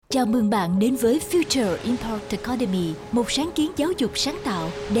Chào mừng bạn đến với Future Impact Academy, một sáng kiến giáo dục sáng tạo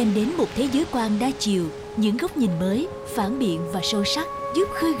đem đến một thế giới quan đa chiều, những góc nhìn mới, phản biện và sâu sắc, giúp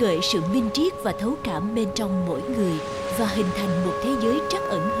khơi gợi sự minh triết và thấu cảm bên trong mỗi người và hình thành một thế giới trắc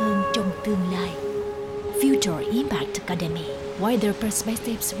ẩn hơn trong tương lai. Future Impact Academy, wider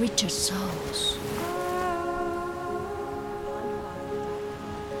perspectives, richer souls.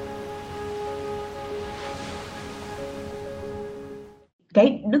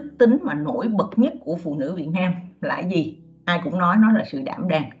 Cái đức tính mà nổi bật nhất của phụ nữ Việt Nam là gì? Ai cũng nói nó là sự đảm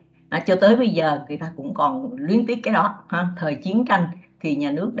đang. Cho tới bây giờ người ta cũng còn luyến tiếc cái đó. Thời chiến tranh thì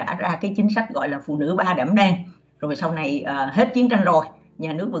nhà nước đã ra cái chính sách gọi là phụ nữ ba đảm đang. Rồi sau này hết chiến tranh rồi,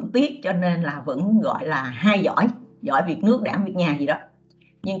 nhà nước vẫn tiếc cho nên là vẫn gọi là hai giỏi. Giỏi việc nước, đảm việc nhà gì đó.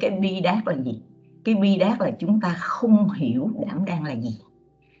 Nhưng cái bi đát là gì? Cái bi đát là chúng ta không hiểu đảm đang là gì.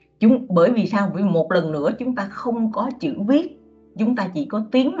 Bởi vì sao? Vì một lần nữa chúng ta không có chữ viết, chúng ta chỉ có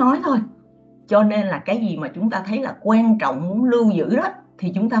tiếng nói thôi. Cho nên là cái gì mà chúng ta thấy là quan trọng muốn lưu giữ đó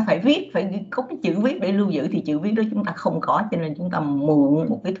thì chúng ta phải viết, phải có cái chữ viết để lưu giữ. Thì chữ viết đó chúng ta không có, cho nên chúng ta mượn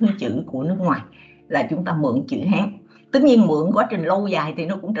một cái thứ chữ của nước ngoài, là chúng ta mượn chữ Hán. Tất nhiên mượn quá trình lâu dài thì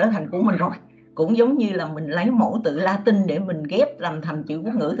nó cũng trở thành của mình rồi. Cũng giống như là mình lấy mẫu tự Latin để mình ghép làm thành chữ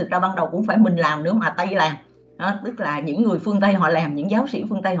quốc ngữ, thực ra ban đầu cũng phải mình làm nữa mà Tây làm. Tức là những người phương Tây họ làm, những giáo sĩ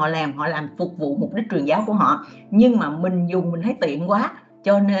phương Tây họ làm phục vụ mục đích truyền giáo của họ. Nhưng mà mình dùng mình thấy tiện quá,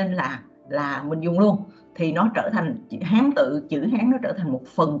 cho nên là mình dùng luôn. Thì nó trở thành Hán tự, chữ Hán nó trở thành một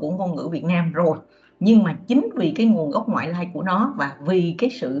phần của ngôn ngữ Việt Nam rồi. Nhưng mà chính vì cái nguồn gốc ngoại lai của nó và vì cái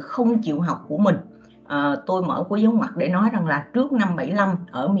sự không chịu học của mình, tôi mở cái dấu ngoặc để nói rằng là trước năm 75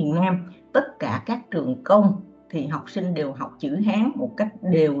 ở miền Nam, tất cả các trường công thì học sinh đều học chữ Hán một cách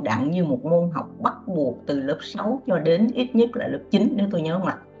đều đặn như một môn học bắt buộc từ lớp 6 cho đến ít nhất là lớp 9 nếu tôi nhớ không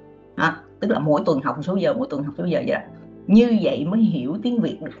lầm. Tức là mỗi tuần học số giờ, vậy đó. Như vậy mới hiểu tiếng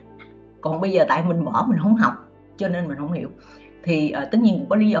Việt được. Còn bây giờ tại mình bỏ, mình không học cho nên mình không hiểu. Thì tất nhiên cũng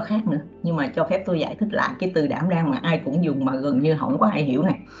có lý do khác nữa, nhưng mà cho phép tôi giải thích lại cái từ đảm đang mà ai cũng dùng mà gần như không có ai hiểu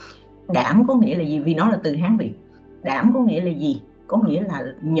này. Đảm có nghĩa là gì? Vì nó là từ Hán Việt. Đảm có nghĩa là gì? Có nghĩa là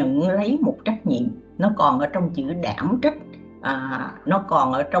nhận lấy một trách nhiệm. Nó còn ở trong chữ đảm trách. Nó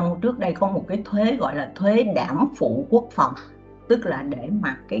còn ở trong, trước đây có một cái thuế gọi là thuế đảm phụ quốc phòng, tức là để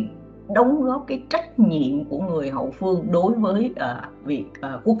mà cái đóng góp cái trách nhiệm của người hậu phương đối với việc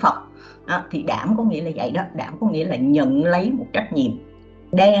quốc phòng. Thì đảm có nghĩa là vậy đó. Đảm có nghĩa là nhận lấy một trách nhiệm.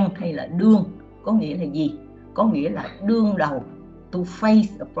 Đang hay là đương có nghĩa là gì? Có nghĩa là đương đầu, to face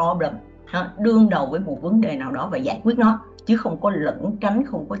a problem, đương đầu với một vấn đề nào đó và giải quyết nó, chứ không có lẩn tránh,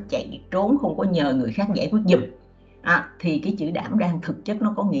 không có chạy trốn, không có nhờ người khác giải quyết giùm. Thì cái chữ đảm đang thực chất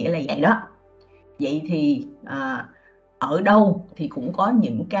nó có nghĩa là vậy đó. Vậy thì ở đâu thì cũng có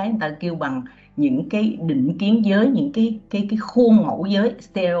những cái người ta kêu bằng những cái định kiến giới, những cái khuôn mẫu giới,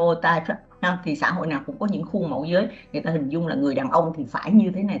 stereotype. Thì xã hội nào cũng có những khuôn mẫu giới. Người ta hình dung là người đàn ông thì phải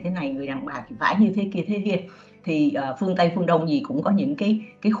như thế này, người đàn bà thì phải như thế kia. Thì phương Tây phương Đông gì cũng có những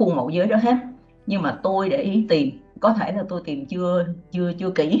cái khuôn mẫu giới đó hết. Nhưng mà tôi để ý tìm, có thể là tôi tìm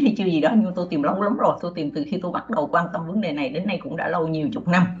chưa kỹ hay chưa gì đó, nhưng tôi tìm lâu lắm rồi. Tôi tìm từ khi tôi bắt đầu quan tâm vấn đề này đến nay cũng đã lâu, nhiều chục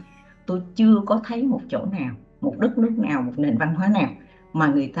năm. Tôi chưa có thấy một chỗ nào, một đất nước nào, một nền văn hóa nào mà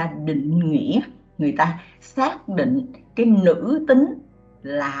người ta định nghĩa, người ta xác định cái nữ tính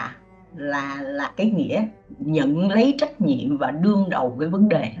là cái nghĩa nhận lấy trách nhiệm và đương đầu với vấn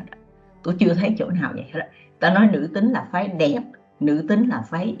đề hết. Tôi chưa thấy chỗ nào vậy hết. Ta nói nữ tính là phải đẹp, nữ tính là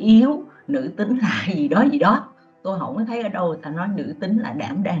phải yếu, nữ tính là gì đó. Tôi không có thấy ở đâu ta nói nữ tính là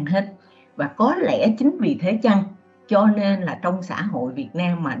đảm đang hết. Và có lẽ chính vì thế chăng cho nên là trong xã hội Việt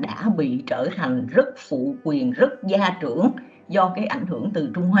Nam mà đã bị trở thành rất phụ quyền, rất gia trưởng, do cái ảnh hưởng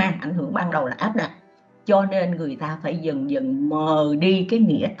từ Trung Hoa, ảnh hưởng ban đầu là áp đặt, cho nên người ta phải dần dần mờ đi cái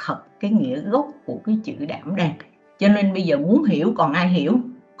nghĩa thật, cái nghĩa gốc của cái chữ đảm đang. Cho nên bây giờ muốn hiểu còn ai hiểu?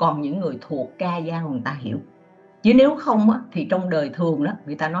 Còn những người thuộc ca dao người ta hiểu. Chứ nếu không á, thì trong đời thường đó,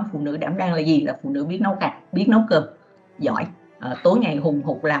 người ta nói phụ nữ đảm đang là gì? Là phụ nữ biết nấu cơm, giỏi, tối ngày hùng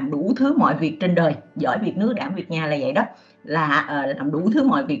hục làm đủ thứ mọi việc trên đời, giỏi việc nước, đảm việc nhà là vậy đó. Là làm đủ thứ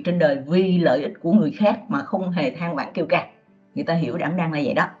mọi việc trên đời vì lợi ích của người khác mà không hề than vãn kêu ca. Người ta hiểu đảm đang là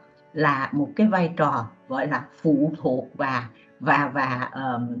vậy đó. Là một cái vai trò gọi là phụ thuộc và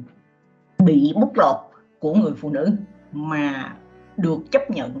bị bóc lột của người phụ nữ mà được chấp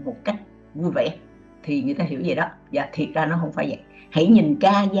nhận một cách vui vẻ. Thì người ta hiểu vậy đó. Và thiệt ra nó không phải vậy. Hãy nhìn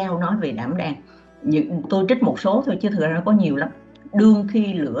ca dao nói về đảm đang. Tôi trích một số thôi chứ thực ra nó có nhiều lắm. Đương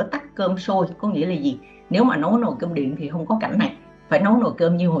khi lửa tắt cơm sôi có nghĩa là gì? Nếu mà nấu nồi cơm điện thì không có cảnh này. Phải nấu nồi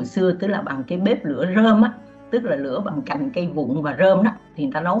cơm như hồi xưa, tức là bằng cái bếp lửa rơm á, tức là lửa bằng cành cây vụn và rơm đó. Thì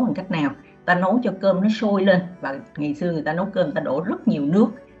người ta nấu bằng cách nào? Ta nấu cho cơm nó sôi lên. Và ngày xưa người ta nấu cơm, ta đổ rất nhiều nước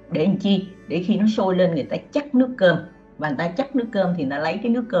để làm chi? Để khi nó sôi lên người ta chắc nước cơm, và người ta chắc nước cơm thì người ta lấy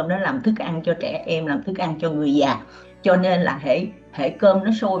cái nước cơm đó làm thức ăn cho trẻ em, làm thức ăn cho người già. Cho nên là hễ cơm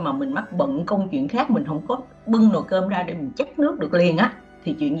nó sôi mà mình mắc bận công chuyện khác, mình không có bưng nồi cơm ra để mình chắc nước được liền á,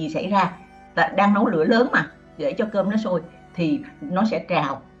 thì chuyện gì xảy ra? Ta đang nấu lửa lớn mà, để cho cơm nó sôi thì nó sẽ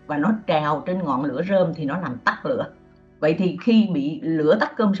trào, và nó trào trên ngọn lửa rơm thì nó làm tắt lửa. Vậy thì khi bị lửa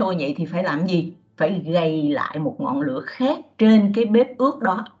tắt cơm sôi vậy thì phải làm gì? Phải gầy lại một ngọn lửa khác trên cái bếp ướt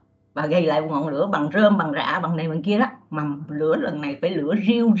đó, và gầy lại một ngọn lửa bằng rơm, bằng rạ, bằng này bằng kia đó, mà lửa lần này phải lửa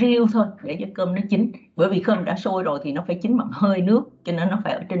riu riu thôi để cho cơm nó chín. Bởi vì cơm đã sôi rồi thì nó phải chín bằng hơi nước, cho nên nó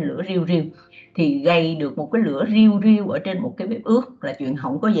phải ở trên lửa riu riu. Thì gầy được một cái lửa riu riu ở trên một cái bếp ướt là chuyện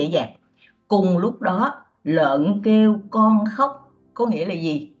không có dễ dàng. Cùng lúc đó lợn kêu con khóc, có nghĩa là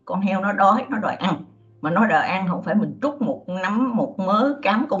gì? Con heo nó đói, nó đòi ăn. Mà nó đòi ăn không phải mình trút một nắm, một mớ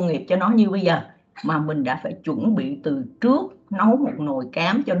cám công nghiệp cho nó như bây giờ, mà mình đã phải chuẩn bị từ trước, nấu một nồi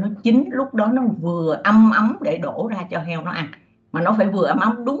cám cho nó chín, lúc đó nó vừa ấm ấm để đổ ra cho heo nó ăn. Mà nó phải vừa ấm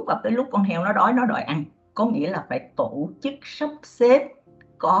ấm đúng vào cái lúc con heo nó đói, nó đòi ăn. Có nghĩa là phải tổ chức sắp xếp,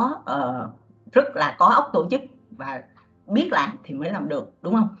 rất là có óc tổ chức và biết làm thì mới làm được,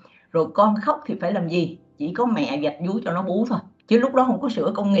 đúng không? Rồi con khóc thì phải làm gì? Chỉ có mẹ giặt giúi cho nó bú thôi, chứ lúc đó không có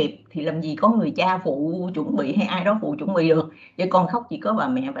sữa công nghiệp thì làm gì có người cha phụ chuẩn bị hay ai đó phụ chuẩn bị được. Vậy con khóc chỉ có bà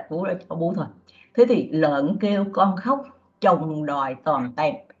mẹ vạch vú ra cho bú thôi. Thế thì lợn kêu con khóc, chồng đòi tòm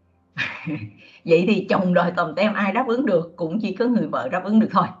tem. Vậy thì chồng đòi tòm tem ai đáp ứng được? Cũng chỉ có người vợ đáp ứng được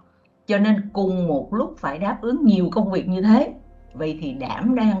thôi. Cho nên cùng một lúc phải đáp ứng nhiều công việc như thế. Vậy thì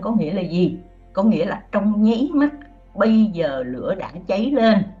đảm đang có nghĩa là gì? Có nghĩa là trong nháy mắt, bây giờ lửa đã cháy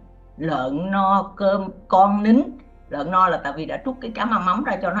lên, lợn no cơm con nín. Lợn no là tại vì đã trút cái cám mắm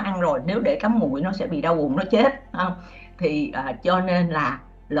ra cho nó ăn rồi, nếu để cắm nguội nó sẽ bị đau bụng, nó chết. Thì cho nên là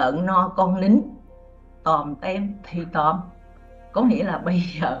lợn no con nín, tòm tem thì tòm. Có nghĩa là bây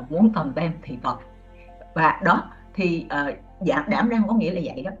giờ muốn tòm tem thì tòm. Và đó thì đảm đang có nghĩa là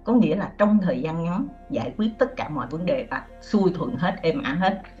vậy đó. Có nghĩa là trong thời gian ngắn giải quyết tất cả mọi vấn đề và xuôi thuận hết, êm ả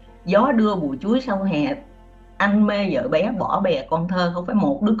hết. Gió đưa bụi chuối sau hè, anh mê vợ bé bỏ bè con thơ. Không phải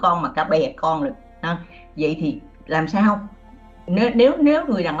một đứa con mà cả bè con được. Vậy thì làm sao? Nếu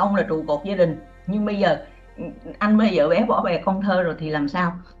người đàn ông là trụ cột gia đình, nhưng bây giờ anh mê vợ bé bỏ bè con thơ rồi thì làm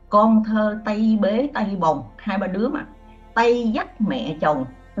sao? Con thơ tay bế tay bồng, hai ba đứa mà tay dắt mẹ chồng,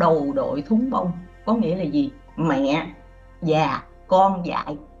 đầu đội thúng bông. Có nghĩa là gì? Mẹ già con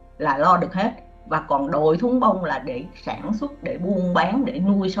dạy là lo được hết, và còn đội thúng bông là để sản xuất, để buôn bán, để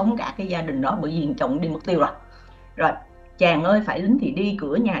nuôi sống cả cái gia đình đó, bởi vì chồng đi mất tiêu rồi. Rồi chàng ơi phải lính thì đi,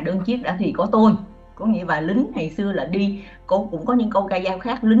 cửa nhà đơn chiếc đã thì có tôi. Có nghĩa là lính ngày xưa là đi, cũng có những câu ca dao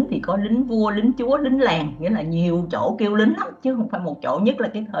khác. Lính thì có lính vua, lính chúa, lính làng, nghĩa là nhiều chỗ kêu lính lắm, chứ không phải một chỗ. Nhất là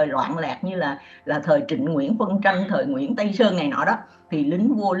cái thời loạn lạc như là thời Trịnh Nguyễn phân tranh, thời Nguyễn Tây Sơn ngày nọ đó, thì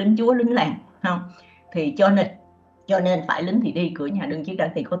lính vua, lính chúa, lính làng, không? Thì cho nên phải lính thì đi, cửa nhà đơn chiếc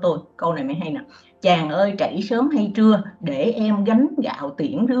đã thì có tôi. Câu này mới hay nè. Chàng ơi trảy sớm hay trưa, để em gánh gạo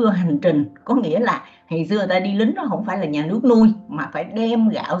tiễn đưa hành trình. Có nghĩa là ngày xưa người ta đi lính đó không phải là nhà nước nuôi, mà phải đem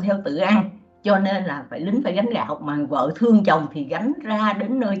gạo theo tự ăn. Cho nên là lính phải gánh gạo, mà vợ thương chồng thì gánh ra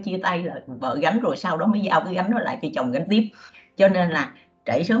đến nơi chia tay là vợ gánh, rồi sau đó mới giao cái gánh đó lại cho chồng gánh tiếp. Cho nên là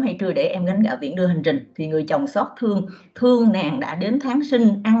trảy sớm hay trưa, để em gánh gạo tiễn đưa hành trình. Thì người chồng xót thương nàng đã đến tháng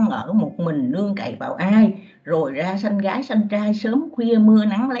sinh, ăn ở một mình nương cậy vào ai, rồi ra sanh gái sanh trai, sớm khuya mưa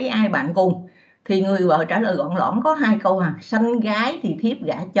nắng lấy ai bạn cùng. Thì người vợ trả lời gọn lõn có hai câu sanh gái thì thiếp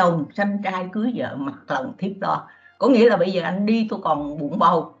gả chồng, sanh trai cưới vợ mặc lòng thiếp lo. Có nghĩa là bây giờ anh đi tôi còn bụng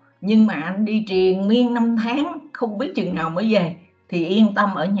bầu, nhưng mà anh đi triền miên năm tháng, không biết chừng nào mới về, thì yên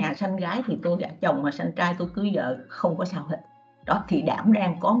tâm ở nhà sanh gái thì tôi gả chồng, mà sanh trai tôi cưới vợ, không có sao hết. Đó thì đảm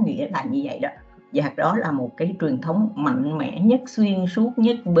đang có nghĩa là như vậy đó. Và đó là một cái truyền thống mạnh mẽ nhất, xuyên suốt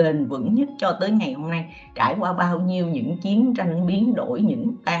nhất, bền vững nhất cho tới ngày hôm nay. Trải qua bao nhiêu những chiến tranh biến đổi,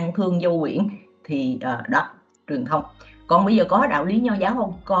 những tang thương vô biển, thì đó, truyền thống. Còn bây giờ có đạo lý nho giáo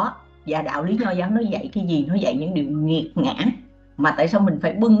không? Có. Và đạo lý nho giáo nó dạy cái gì? Nó dạy những điều nghiệt ngã, mà tại sao mình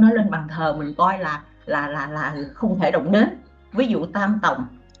phải bưng nó lên bàn thờ, mình coi là không thể động đến. Ví dụ tam tòng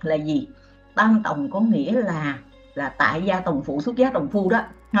là gì? Tam tòng có nghĩa là tại gia tòng phụ, xuất gia tòng phu đó.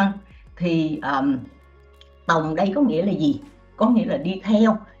 Thì tòng đây có nghĩa là gì? Có nghĩa là đi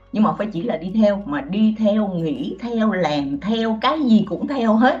theo, nhưng mà phải chỉ là đi theo, mà đi theo, nghĩ theo, làm theo, cái gì cũng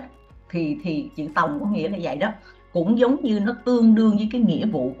theo hết. Thì chữ tòng có nghĩa là vậy đó. Cũng giống như nó tương đương với cái nghĩa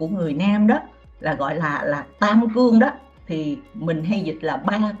vụ của người nam đó, là gọi là tam cương đó. Thì mình hay dịch là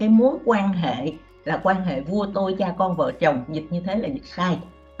ba cái mối quan hệ, là quan hệ vua tôi, cha con, vợ chồng. Dịch như thế là dịch sai.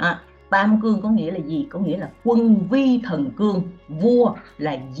 Tam cương có nghĩa là gì? Có nghĩa là quân vi thần cương. Vua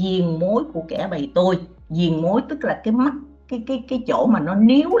là diền mối của kẻ bày tôi. Diền mối tức là cái mắt, cái chỗ mà nó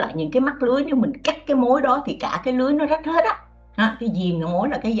níu lại những cái mắc lưới, nếu mình cắt cái mối đó thì cả cái lưới nó rách hết á. Cái diềm mối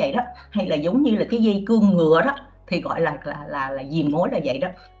là cái vậy đó, hay là giống như là cái dây cương ngựa đó thì gọi là diềm mối là vậy đó.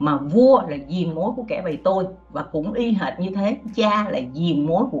 Mà vua là diềm mối của kẻ bày tôi, và cũng y hệt như thế, cha là diềm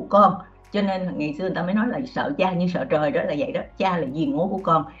mối của con. Cho nên ngày xưa người ta mới nói là sợ cha như sợ trời, đó là vậy đó. Cha là diềm mối của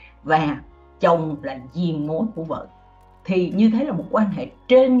con và chồng là diềm mối của vợ. Thì như thế là một quan hệ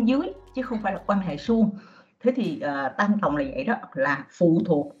trên dưới chứ không phải là quan hệ suông. Thế thì tam tòng là vậy đó, là phụ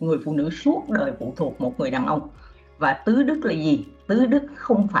thuộc, người phụ nữ suốt đời phụ thuộc một người đàn ông. Và tứ đức là gì? Tứ đức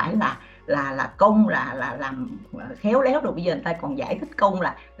không phải là công là làm khéo léo, rồi bây giờ người ta còn giải thích công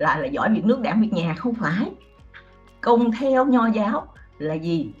là giỏi việc nước đảm việc nhà. Không phải. Công theo Nho giáo là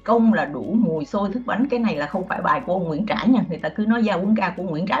gì? Công là đủ mùi xôi thức bánh. Cái này là không phải bài của ông Nguyễn Trãi nha, người ta cứ nói Giao Quấn Ca của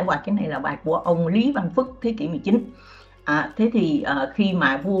Nguyễn Trãi hoài. Cái này là bài của ông Lý Văn Phức thế kỷ 19. Thế thì khi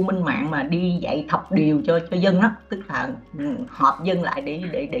mà vua Minh Mạng mà đi dạy thập điều cho dân đó, tức là họp dân lại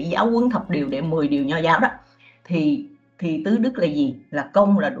để giáo huấn thập điều, để 10 điều Nho giáo đó, thì tứ đức là gì? Là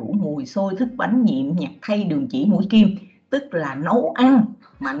công là đủ mùi xôi thức bánh, nhiệm nhặt thay đường chỉ mũi kim. Tức là nấu ăn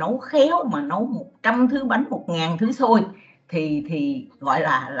mà nấu khéo, mà nấu 100 thứ bánh, 1000 thứ xôi thì gọi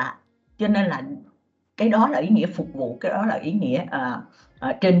là cho nên là cái đó là ý nghĩa phục vụ, cái đó là ý nghĩa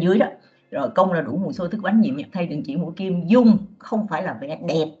trên dưới đó. Rồi công là đủ mùi xôi thức bánh, nhiệm nhặt thay đường chỉ mũi kim. Dung không phải là vẻ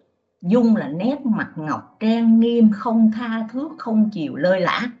đẹp, dung là nét mặt ngọc trang nghiêm, không tha thước, không chiều lơi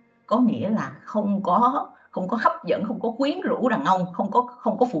lã. Có nghĩa là không có hấp dẫn, không có quyến rũ đàn ông,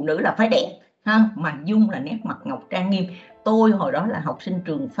 không có phụ nữ là phải đẹp ha, mà dung là nét mặt ngọc trang nghiêm. Tôi hồi đó là học sinh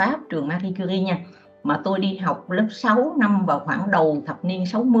trường Pháp, trường Marie Curie nha, mà tôi đi học lớp 6 năm vào khoảng đầu thập niên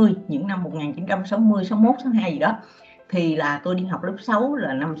 60, những năm 1960, 61, 62 gì đó, thì là tôi đi học lớp 6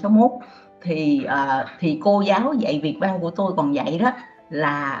 là năm 61. Thì cô giáo dạy Việt văn của tôi còn dạy đó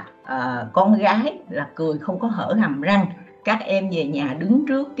là con gái là cười không có hở hàm răng. Các em về nhà đứng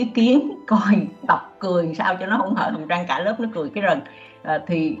trước cái kiến coi tập cười sao cho nó không hở hàm răng, cả lớp nó cười cái rần.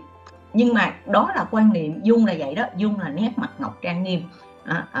 Nhưng mà đó là quan niệm. Dung là vậy đó, dung là nét mặt ngọc trang nghiêm.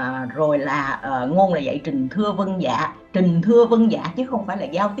 Rồi là ngôn là dạy trình thưa vân dạ, trình thưa vân dạ chứ không phải là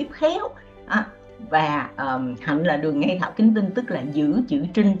giao tiếp khéo. Và hạnh là đường ngay thảo kính tinh, tức là giữ chữ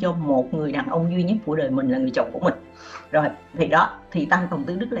trinh cho một người đàn ông duy nhất của đời mình là người chồng của mình. Rồi thì đó, thì tam tòng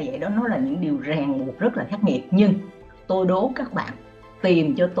tứ đức là vậy đó, nó là những điều ràng buộc rất là khắc nghiệt. Nhưng tôi đố các bạn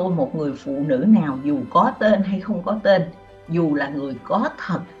tìm cho tôi một người phụ nữ nào, dù có tên hay không có tên, dù là người có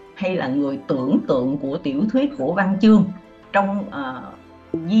thật hay là người tưởng tượng của tiểu thuyết, của văn chương, trong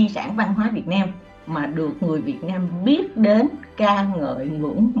di sản văn hóa Việt Nam, mà được người Việt Nam biết đến, ca ngợi,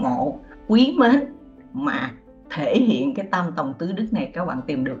 ngưỡng mộ, quý mến, mà thể hiện cái tam tòng tứ đức này. Các bạn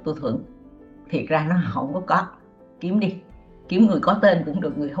tìm được tôi thưởng. Thiệt ra nó không có. Kiếm đi, kiếm người có tên cũng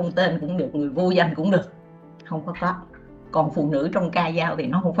được, người không tên cũng được, người vô danh cũng được. Không có. Còn phụ nữ trong ca dao thì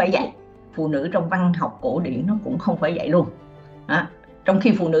nó không phải vậy. Phụ nữ trong văn học cổ điển nó cũng không phải vậy luôn. Trong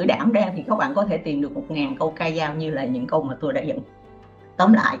khi phụ nữ đảm đang thì các bạn có thể tìm được 1000 câu ca dao như là những câu mà tôi đã dẫn.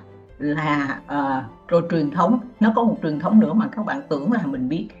 Tóm lại là rồi truyền thống, nó có một truyền thống nữa mà các bạn tưởng là mình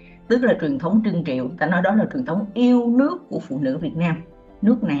biết, tức là truyền thống Trưng Triệu. Ta nói đó là truyền thống yêu nước của phụ nữ Việt Nam.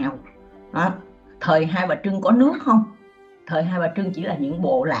 Nước nào? Thời Hai Bà Trưng có nước không? Thời Hai Bà Trưng chỉ là những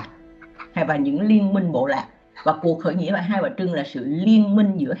bộ lạc hay là những liên minh bộ lạc, và cuộc khởi nghĩa và Hai Bà Trưng là sự liên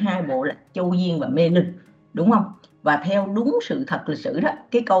minh giữa hai bộ lạc Châu Diên và Mê Linh, đúng không? Và theo đúng sự thật lịch sử đó,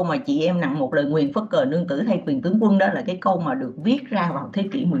 cái câu mà chị em nặng một lời nguyền phất cờ nương tử thay quyền tướng quân đó là cái câu mà được viết ra vào thế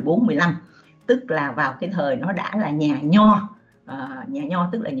kỷ 14-15, tức là vào cái thời nó đã là nhà Nho. Nhà Nho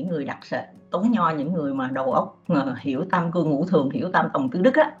tức là những người đặc sệt Tống Nho, những người mà đầu óc hiểu tam cương ngũ thường, hiểu tam tòng tứ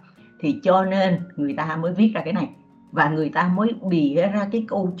đức á, thì cho nên người ta mới viết ra cái này, và người ta mới bịa ra cái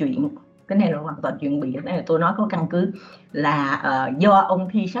câu chuyện. Cái này là hoàn toàn chuyện bịa, cái này tôi nói có căn cứ, là do ông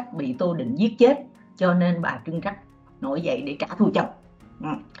Thi Sách bị Tô Định giết chết, cho nên bà Trưng Trắc nổi dậy để trả thù chồng.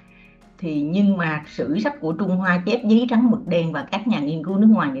 Thì nhưng mà sử sách của Trung Hoa chép giấy trắng mực đen, và các nhà nghiên cứu nước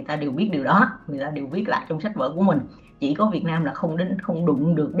ngoài người ta đều biết điều đó, người ta đều viết lại trong sách vở của mình. Chỉ có Việt Nam là không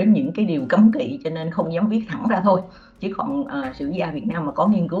đụng được đến những cái điều cấm kỵ, cho nên không dám viết thẳng ra thôi. Chứ còn sử gia Việt Nam mà có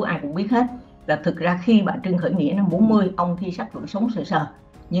nghiên cứu ai cũng biết hết là thực ra khi bà Trưng khởi nghĩa năm 40, ông Thi Sách vẫn sống sờ sờ,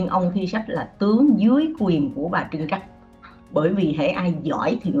 nhưng ông Thi Sách là tướng dưới quyền của bà Trưng Trắc, bởi vì hễ ai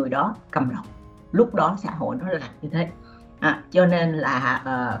giỏi thì người đó cầm đầu. Lúc đó xã hội nó là như thế. Cho nên là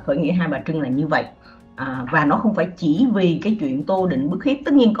khởi nghĩa Hai Bà Trưng là như vậy. Và nó không phải chỉ vì cái chuyện Tô Định bức hiếp,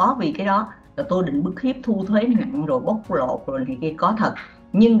 tất nhiên có vì cái đó, là Tô Định bức hiếp, thu thuế nặng rồi bóc lột rồi này kia, có thật.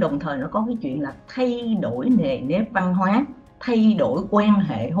 Nhưng đồng thời nó có cái chuyện là thay đổi nề nếp văn hóa, thay đổi quan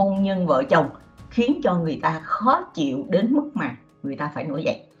hệ hôn nhân vợ chồng, khiến cho người ta khó chịu đến mức mà người ta phải nổi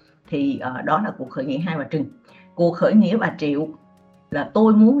dậy. Thì đó là cuộc khởi nghĩa Hai Bà Trưng. Cuộc khởi nghĩa Bà Triệu là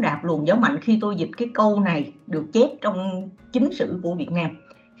tôi muốn đạp luồng gió mạnh. Khi tôi dịch cái câu này được chép trong chính sử của Việt Nam,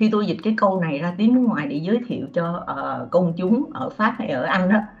 khi tôi dịch cái câu này ra tiếng nước ngoài để giới thiệu cho công chúng ở Pháp hay ở Anh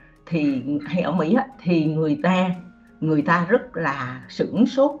đó, hay ở Mỹ đó, thì người ta rất là sửng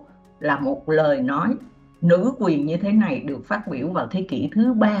sốt, là một lời nói nữ quyền như thế này được phát biểu vào thế kỷ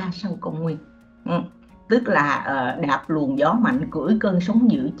thứ 3 sau công nguyên. Tức là đạp luồng gió mạnh, cưỡi cơn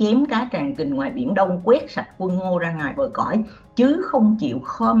sóng dữ, chém cá tràn kình ngoài biển Đông, quét sạch quân Ngô ra ngoài bờ cõi, chứ không chịu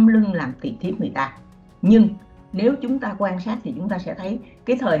khom lưng làm tỳ thiếp người ta. Nhưng nếu chúng ta quan sát thì chúng ta sẽ thấy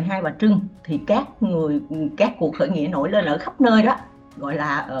cái thời Hai Bà Trưng thì các cuộc khởi nghĩa nổi lên ở khắp nơi đó, gọi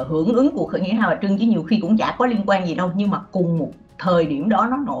là hưởng ứng cuộc khởi nghĩa Hai Bà Trưng, chứ nhiều khi cũng chả có liên quan gì đâu, nhưng mà cùng một thời điểm đó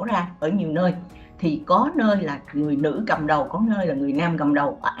nó nổ ra ở nhiều nơi. Thì có nơi là người nữ cầm đầu, có nơi là người nam cầm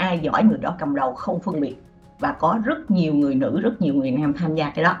đầu, ai giỏi người đó cầm đầu không phân biệt, và có rất nhiều người nữ, rất nhiều người nam tham gia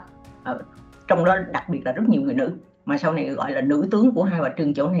cái đó. Trong đó đặc biệt là rất nhiều người nữ, mà sau này gọi là nữ tướng của Hai Bà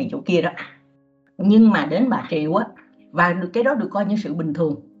Trưng chỗ này chỗ kia đó. Nhưng mà đến Bà Triệu á, và cái đó được coi như sự bình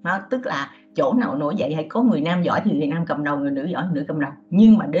thường đó, tức là chỗ nào nổi dậy hay có người nam giỏi thì người nam cầm đầu, người nữ giỏi người nữ cầm đầu.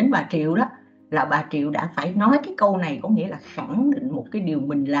 Nhưng mà đến Bà Triệu đó là Bà Triệu đã phải nói cái câu này, có nghĩa là khẳng định một cái điều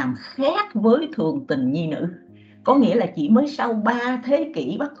mình làm khác với thường tình nhi nữ. Có nghĩa là chỉ mới sau 3 thế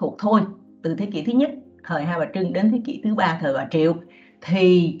kỷ Bắc thuộc thôi, từ thế kỷ thứ nhất thời Hai Bà Trưng đến thế kỷ thứ 3 thời Bà Triệu,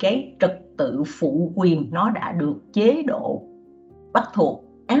 thì cái trật tự phụ quyền nó đã được chế độ Bắc thuộc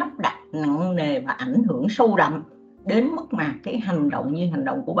áp đặt nặng nề và ảnh hưởng sâu đậm, đến mức mà cái hành động như hành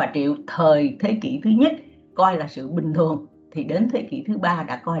động của Bà Triệu thời thế kỷ thứ nhất coi là sự bình thường, thì đến thế kỷ thứ 3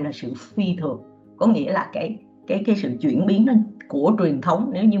 đã coi là sự phi thường. Có nghĩa là cái sự chuyển biến của truyền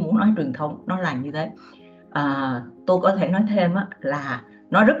thống, nếu như muốn nói truyền thống, nó là như thế. Tôi có thể nói thêm là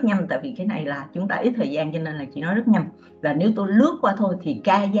nó rất nhanh, tại vì cái này là chúng ta ít thời gian cho nên là chỉ nói rất nhanh. Là nếu tôi lướt qua thôi thì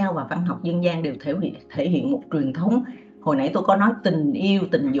ca dao và văn học dân gian đều thể hiện một truyền thống. Hồi nãy tôi có nói tình yêu,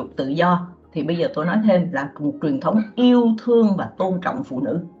 tình dục, tự do, thì bây giờ tôi nói thêm là một truyền thống yêu thương và tôn trọng phụ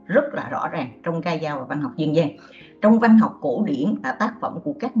nữ rất là rõ ràng trong ca dao và văn học dân gian. Trong văn học cổ điển là tác phẩm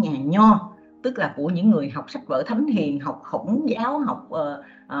của các nhà nho, tức là của những người học sách vở thánh hiền, học Khổng giáo, học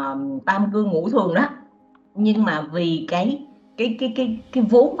Tam Cương Ngũ Thường đó. Nhưng mà vì cái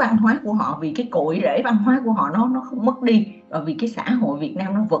vốn văn hóa của họ, vì cái cội rễ văn hóa của họ nó không mất đi, và vì cái xã hội Việt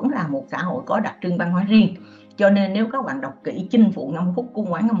Nam nó vẫn là một xã hội có đặc trưng văn hóa riêng, cho nên nếu các bạn đọc kỹ Chinh Phụ Ngâm Khúc,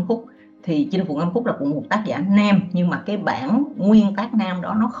 Cung Quán Ngâm Khúc, thì Chinh Phụ Ngâm Khúc là của một tác giả nam, nhưng mà cái bản nguyên tác nam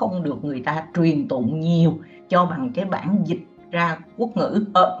đó nó không được người ta truyền tụng nhiều cho bằng cái bản dịch ra quốc ngữ.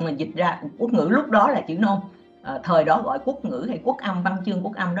 Dịch ra quốc ngữ lúc đó là chữ nôm, thời đó gọi quốc ngữ hay quốc âm, văn chương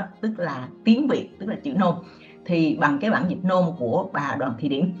quốc âm đó, tức là tiếng Việt, tức là chữ nôm, thì bằng cái bản dịch nôm của bà Đoàn Thị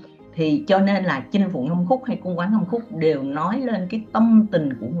Điểm. Thì cho nên là Chinh Phụ Ngâm Khúc hay Cung Quán Ngâm Khúc đều nói lên cái tâm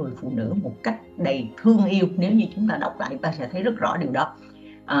tình của người phụ nữ một cách đầy thương yêu. Nếu như chúng ta đọc lại chúng ta sẽ thấy rất rõ điều đó.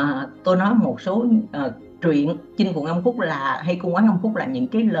 Tôi nói một số truyện Chinh Phụ Ngâm Khúc hay Cung Quán Ngâm Khúc là những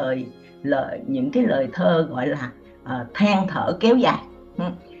cái lời thơ gọi là than thở kéo dài.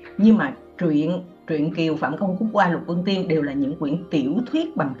 Nhưng mà truyện Kiều, Phạm Công, Cúc Hoa, Lục Vân Tiên đều là những quyển tiểu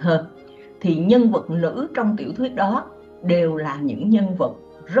thuyết bằng thơ. Thì nhân vật nữ trong tiểu thuyết đó đều là những nhân vật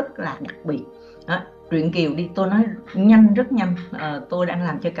rất là đặc biệt. Truyện Kiều đi, tôi nói nhanh, rất nhanh. Tôi đang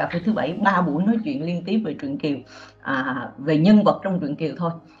làm cho Cà Phê Thứ Bảy 3 buổi nói chuyện liên tiếp về truyện Kiều, về nhân vật trong truyện Kiều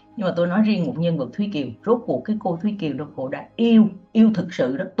thôi. Nhưng mà tôi nói riêng một nhân vật Thúy Kiều. Rốt cuộc cái cô Thúy Kiều đó, cô đã yêu thực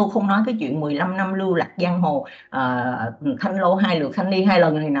sự đó. Tôi không nói cái chuyện 15 năm lưu lạc giang hồ, thanh lâu 2 lượt, thanh ly 2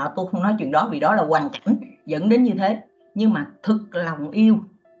 lần này nọ, tôi không nói chuyện đó, vì đó là hoàn cảnh dẫn đến như thế. Nhưng mà thực lòng yêu,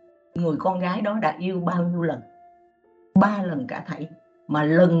 người con gái đó đã yêu bao nhiêu lần? 3 lần cả thảy, mà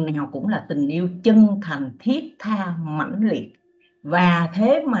lần nào cũng là tình yêu chân thành, thiết tha, mãnh liệt. Và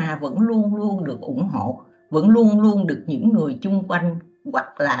thế mà vẫn luôn luôn được ủng hộ, vẫn luôn luôn được những người chung quanh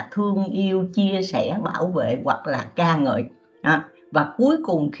hoặc là thương yêu, chia sẻ, bảo vệ, hoặc là ca ngợi. Và cuối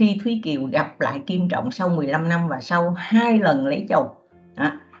cùng khi Thúy Kiều gặp lại Kim Trọng sau 15 năm và sau 2 lần lấy chồng,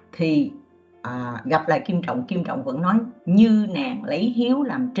 thì gặp lại Kim Trọng vẫn nói: như nàng lấy hiếu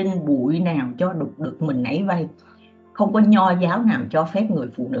làm trinh, bụi nào cho được mình ấy vay. Không có nho giáo nào cho phép người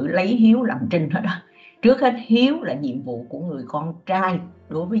phụ nữ lấy hiếu làm trinh hết đó. Trước hết, hiếu là nhiệm vụ của người con trai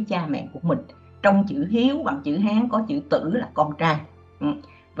đối với cha mẹ của mình. Trong chữ hiếu bằng chữ Hán có chữ tử là con trai.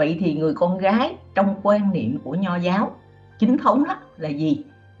 Vậy thì người con gái trong quan niệm của nho giáo chính thống đó là gì?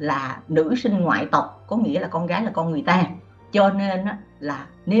 Là nữ sinh ngoại tộc, có nghĩa là con gái là con người ta. Cho nên là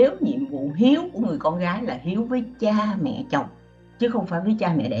nếu nhiệm vụ hiếu của người con gái là hiếu với cha mẹ chồng, chứ không phải với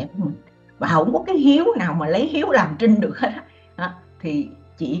cha mẹ đẻ của mình. Và không có cái hiếu nào mà lấy hiếu làm trinh được hết. Thì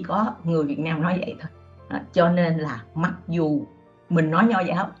chỉ có người Việt Nam nói vậy thôi. Cho nên là mặc dù mình nói nho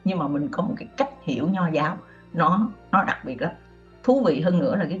giáo, nhưng mà mình có một cái cách hiểu nho giáo nó đặc biệt lắm. Thú vị hơn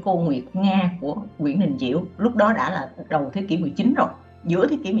nữa là cái cô Nguyệt Nga của Nguyễn Đình Chiểu lúc đó đã là đầu thế kỷ 19 rồi, giữa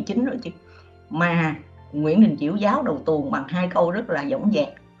thế kỷ 19 rồi chứ, mà Nguyễn Đình Chiểu giáo đầu tuồng bằng 2 câu rất là dõng dạc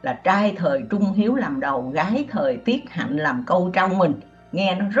là trai thời trung hiếu làm đầu, gái thời tiết hạnh làm câu trao mình.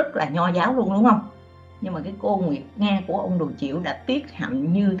 Nghe nó rất là nho giáo luôn đúng không? Nhưng mà cái cô Nguyệt Nga của ông Đồ Chiểu đã tiết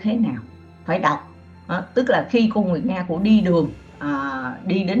hạnh như thế nào phải đọc. Tức là khi cô Nguyệt Nga của đi đường,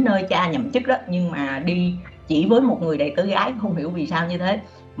 đi đến nơi cha nhậm chức đó, nhưng mà đi chỉ với một người đầy tớ gái, không hiểu vì sao như thế,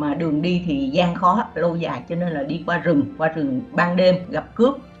 mà đường đi thì gian khó lâu dài, cho nên là đi qua rừng ban đêm gặp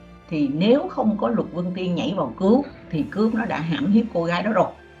cướp, thì nếu không có Lục Vân Tiên nhảy vào cứu thì cướp nó đã hãm hiếp cô gái đó rồi.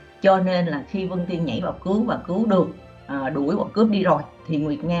 Cho nên là khi Vân Tiên nhảy vào cứu và cứu được, đuổi bọn cướp đi rồi, thì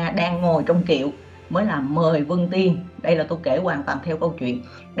Nguyệt Nga đang ngồi trong kiệu mới là mời Vân Tiên, đây là tôi kể hoàn toàn theo câu chuyện,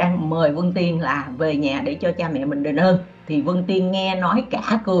 đang mời Vân Tiên là về nhà để cho cha mẹ mình đền ơn. Thì Vân Tiên nghe nói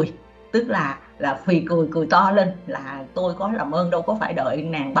cả cười, tức là phì cười to lên là tôi có làm ơn đâu có phải đợi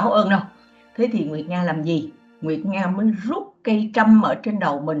nàng báo ơn đâu. Thế thì Nguyệt Nga làm gì? Nguyệt Nga mới rút cây trâm ở trên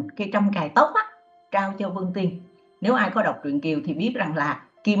đầu mình, cây trâm cài tóc á, trao cho Vân Tiên. Nếu ai có đọc truyện Kiều thì biết rằng là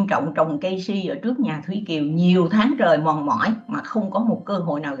Kim Trọng trồng cây si ở trước nhà Thúy Kiều nhiều tháng trời mòn mỏi mà không có một cơ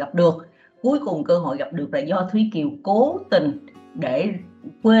hội nào gặp được. Cuối cùng cơ hội gặp được là do Thúy Kiều cố tình để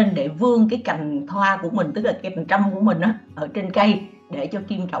quên để vương cái cành thoa của mình, tức là cái cành trâm của mình á, ở trên cây để cho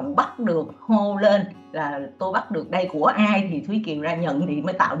Kim Trọng bắt được, hô lên là tôi bắt được đây của ai, thì Thúy Kiều ra nhận thì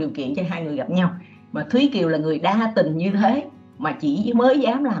mới tạo điều kiện cho hai người gặp nhau. Mà Thúy Kiều là người đa tình như thế mà chỉ mới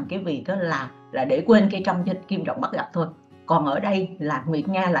dám làm cái việc đó là để quên cây trâm cho Kim Trọng bắt gặp thôi. Còn ở đây là Nguyệt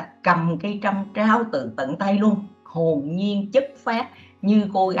Nga là cầm cây trâm trao từ tận tay luôn, hồn nhiên chất phát như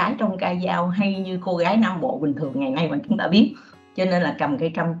cô gái trong ca dao hay như cô gái Nam Bộ bình thường ngày nay mà chúng ta biết. Cho nên là cầm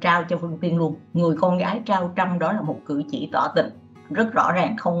cây trâm trao cho Vân Tiên luôn. Người con gái trao trâm đó là một cử chỉ tỏ tình rất rõ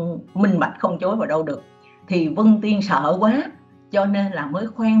ràng, không minh bạch, không chối vào đâu được. Thì Vân Tiên sợ quá cho nên là mới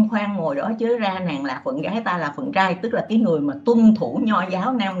khoan ngồi đó, chứ ra nàng là phận gái ta là phận trai, tức là cái người mà tuân thủ nho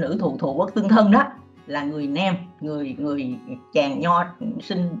giáo nam nữ thụ thụ bất tương thân đó là người nam, người chàng nho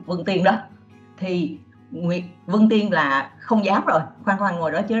sinh Vân Tiên đó. Thì Vân Tiên là không dám rồi, khoan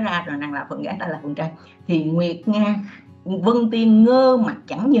ngồi đó, chứ ra rồi nàng là phận gái ta là phận trai. Thì Nguyệt Nga, Vân Tiên ngơ mặt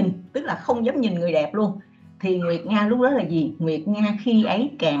chẳng nhìn, tức là không dám nhìn người đẹp luôn. Thì Nguyệt Nga lúc đó là gì? Nguyệt Nga khi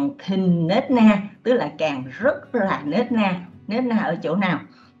ấy càng thình nết na, tức là càng rất là nết na. Nết na ở chỗ nào?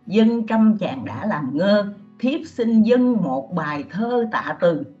 Dân trăm chàng đã làm ngơ, thiếp xin dâng một bài thơ tạ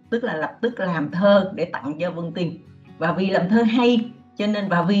từ, tức là lập tức làm thơ để tặng cho Vân Tiên. Và vì làm thơ hay cho nên,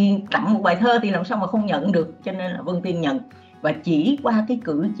 và vì tặng một bài thơ thì làm sao mà không nhận được, cho nên là Vân Tiên nhận. Và chỉ qua cái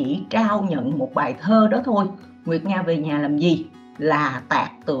cử chỉ trao nhận một bài thơ đó thôi, Nguyệt Nga về nhà làm gì? Là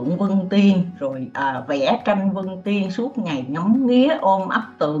tạc tượng Vân Tiên, rồi vẽ tranh Vân Tiên suốt ngày, ngắm nghía ôm ấp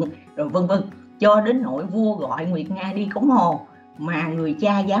tượng, rồi vân vân, cho đến nỗi vua gọi Nguyệt Nga đi cống hồ. Mà người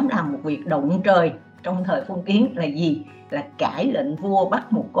cha dám làm một việc động trời trong thời phong kiến là gì? Là cãi lệnh vua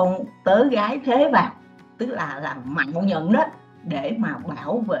bắt một con tớ gái thế vào, tức là làm mạo nhận đó, để mà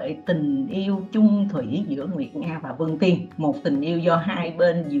bảo vệ tình yêu chung thủy giữa Nguyệt Nga và Vân Tiên. Một tình yêu do hai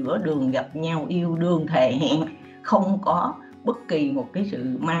bên giữa đường gặp nhau yêu đương thề hẹn, không có bất kỳ một cái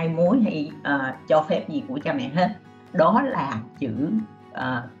sự mai mối hay cho phép gì của cha mẹ hết. Đó là chữ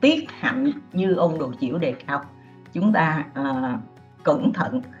tiết hạnh như ông Đồ Chiểu đề cao. Chúng ta cẩn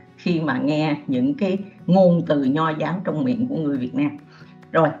thận khi mà nghe những cái ngôn từ nho giáo trong miệng của người Việt Nam.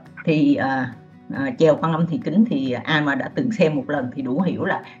 Rồi thì chèo Quan Âm Thị Kính thì ai mà đã từng xem một lần thì đủ hiểu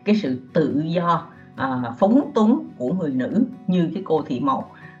là cái sự tự do phóng túng của người nữ như cái cô Thị Mậu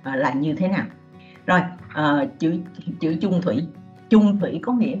là như thế nào. Rồi chữ chung thủy. Chung thủy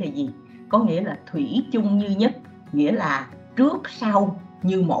có nghĩa là gì? Có nghĩa là thủy chung như nhất, nghĩa là trước sau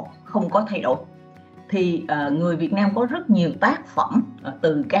như một, không có thay đổi. Thì người Việt Nam có rất nhiều tác phẩm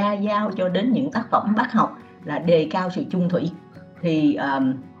từ ca dao cho đến những tác phẩm bác học là đề cao sự chung thủy. Thì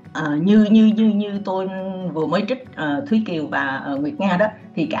như tôi vừa mới trích Thúy Kiều và Nguyệt Nga đó,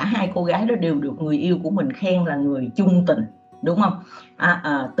 thì cả hai cô gái đó đều được người yêu của mình khen là người chung tình, đúng không?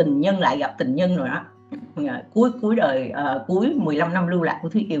 Tình nhân lại gặp tình nhân rồi đó. Cuối đời, cuối 15 năm lưu lạc của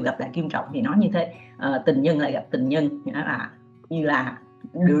Thúy Kiều gặp lại Kim Trọng thì nói như thế, tình nhân lại gặp tình nhân, như là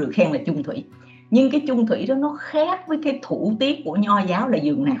được khen là chung thủy. Nhưng cái chung thủy đó nó khác với cái thủ tiết của nho giáo là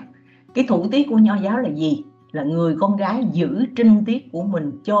giường nào? Cái thủ tiết của nho giáo là gì? Là người con gái giữ trinh tiết của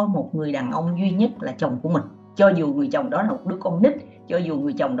mình cho một người đàn ông duy nhất là chồng của mình. Cho dù người chồng đó là một đứa con nít, cho dù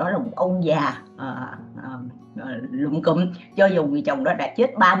người chồng đó là một ông già lụm cụm, cho dù người chồng đó đã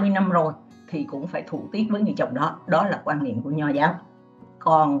chết 30 năm rồi thì cũng phải thủ tiết với người chồng đó. Đó là quan niệm của nho giáo.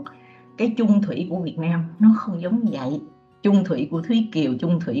 Còn cái chung thủy của Việt Nam nó không giống vậy. Chung thủy của Thúy Kiều,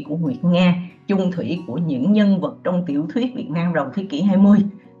 chung thủy của Nguyệt Nga, chung thủy của những nhân vật trong tiểu thuyết Việt Nam đầu thế kỷ 20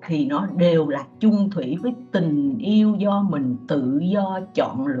 thì nó đều là chung thủy với tình yêu do mình tự do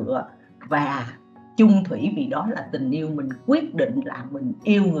chọn lựa, và chung thủy vì đó là tình yêu, mình quyết định là mình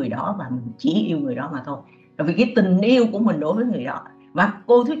yêu người đó và mình chỉ yêu người đó mà thôi. Vì cái tình yêu của mình đối với người đó. Và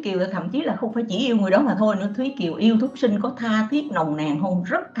cô Thúy Kiều thậm chí là không phải chỉ yêu người đó mà thôi nữa. Thúy Kiều yêu Thúc Sinh có tha thiết nồng nàn không?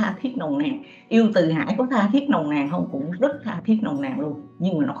 Rất tha thiết nồng nàn. Yêu Từ Hải có tha thiết nồng nàn không? Cũng rất tha thiết nồng nàn luôn,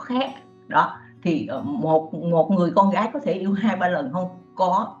 nhưng mà nó khác đó. Thì một người con gái có thể yêu 2-3 lần không?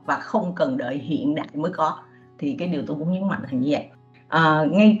 Có, và không cần đợi hiện đại mới có. Thì cái điều tôi muốn nhấn mạnh là như vậy.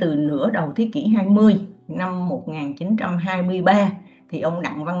 Ngay từ nửa đầu thế kỷ 20, năm 1923 thì ông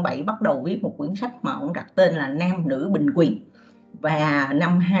Đặng Văn Bảy bắt đầu viết một quyển sách mà ông đặt tên là Nam Nữ Bình Quyền. Và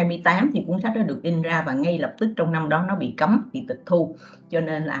năm 28 thì cuốn sách đó được in ra, và ngay lập tức trong năm đó nó bị cấm, bị tịch thu, cho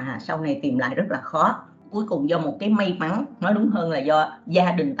nên là sau này tìm lại rất là khó. Cuối cùng do một cái may mắn, nói đúng hơn là do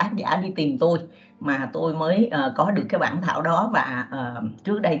gia đình tác giả đi tìm tôi mà tôi mới có được cái bản thảo đó. Và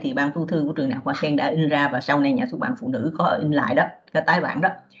trước đây thì ban tu thư của trường Đại học Hoa Sen đã in ra, và sau này nhà xuất bản Phụ Nữ có in lại đó, cái tái bản đó.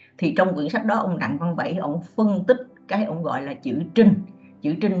 Thì trong quyển sách đó ông Đặng Văn Bảy ông phân tích cái ông gọi là chữ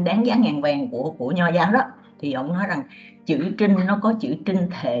trinh đáng giá ngàn vàng của Nho giáo đó. Thì ông nói rằng chữ trinh nó có chữ trinh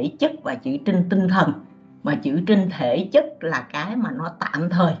thể chất và chữ trinh tinh thần. Mà chữ trinh thể chất là cái mà nó tạm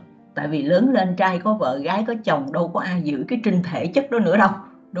thời, tại vì lớn lên trai có vợ gái có chồng, đâu có ai giữ cái trinh thể chất đó nữa đâu,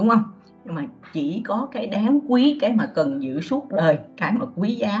 đúng không? Nhưng mà chỉ có cái đáng quý, cái mà cần giữ suốt đời, cái mà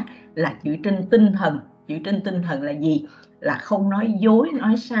quý giá là chữ trinh tinh thần. Chữ trinh tinh thần là gì? Là không nói dối,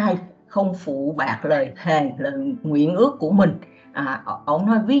 nói sai, không phụ bạc lời thề, lời nguyện ước của mình. Ông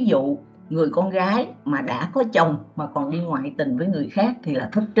nói ví dụ người con gái mà đã có chồng mà còn đi ngoại tình với người khác thì là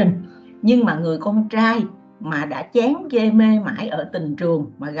thất trinh. Nhưng mà người con trai mà đã chán ghê mê mãi ở tình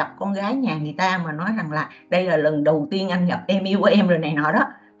trường, mà gặp con gái nhà người ta mà nói rằng là đây là lần đầu tiên anh gặp em, yêu em rồi này nọ đó,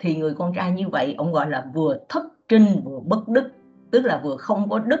 thì người con trai như vậy ông gọi là vừa thất trinh vừa bất đức, tức là vừa không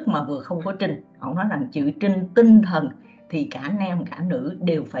có đức mà vừa không có trinh. Ông nói rằng chữ trinh tinh thần thì cả nam cả nữ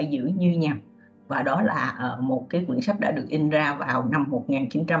đều phải giữ như nhau. Và đó là một cái quyển sách đã được in ra vào năm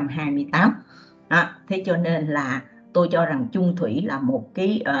 1928. Thế cho nên là tôi cho rằng chung thủy là một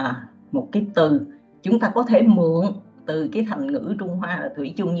cái từ chúng ta có thể mượn từ cái thành ngữ Trung Hoa là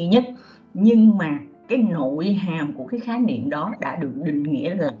thủy chung như nhất, nhưng mà cái nội hàm của cái khái niệm đó đã được định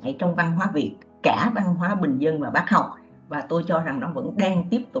nghĩa lại trong văn hóa Việt, cả văn hóa bình dân và bác học, và tôi cho rằng nó vẫn đang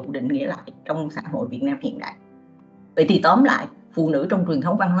tiếp tục định nghĩa lại trong xã hội Việt Nam hiện đại. Vậy thì tóm lại, phụ nữ trong truyền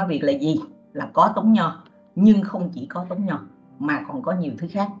thống văn hóa Việt là gì? Là có tống nho, nhưng không chỉ có tống nho mà còn có nhiều thứ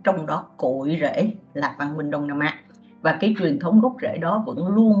khác, trong đó cội rễ là văn minh Đông Nam Á. Và cái truyền thống gốc rễ đó vẫn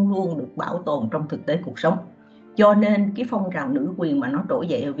luôn luôn được bảo tồn trong thực tế cuộc sống. Cho nên cái phong trào nữ quyền mà nó trỗi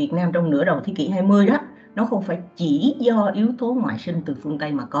dậy ở Việt Nam trong nửa đầu thế kỷ 20 đó, nó không phải chỉ do yếu tố ngoại sinh từ phương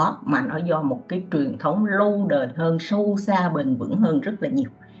Tây mà có, mà nó do một cái truyền thống lâu đời hơn, sâu xa, bền vững hơn rất là nhiều.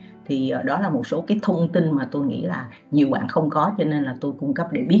 Thì đó là một số cái thông tin mà tôi nghĩ là nhiều bạn không có, cho nên là tôi cung cấp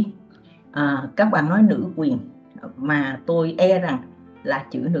để biết. Các bạn nói nữ quyền, mà tôi e rằng là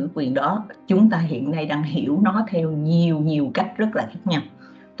chữ nữ quyền đó chúng ta hiện nay đang hiểu nó theo nhiều cách rất là khác nhau.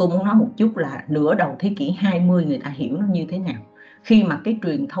 Tôi muốn nói một chút là nửa đầu thế kỷ 20 người ta hiểu nó như thế nào, khi mà cái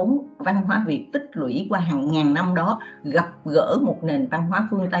truyền thống văn hóa Việt tích lũy qua hàng ngàn năm đó gặp gỡ một nền văn hóa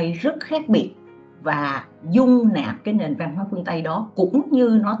phương Tây rất khác biệt, và dung nạp cái nền văn hóa phương Tây đó cũng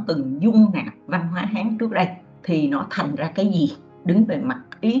như nó từng dung nạp văn hóa Hán trước đây, thì nó thành ra cái gì? Đứng về mặt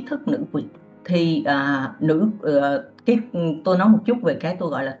ý thức nữ quyền thì tôi nói một chút về cái tôi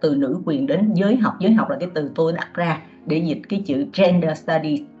gọi là từ nữ quyền đến giới học. Giới học là cái từ tôi đặt ra để dịch cái chữ gender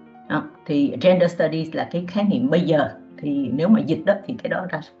studies. Thì gender studies là cái khái niệm bây giờ, thì nếu mà dịch đó thì cái đó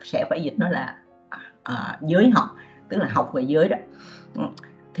ta sẽ phải dịch nó là giới học, tức là học về giới đó.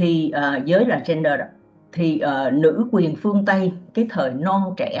 Thì giới là gender đó. Thì nữ quyền phương Tây cái thời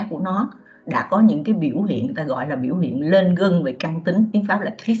non trẻ của nó đã có những cái biểu hiện, người ta gọi là biểu hiện lên gân về căn tính, tiếng Pháp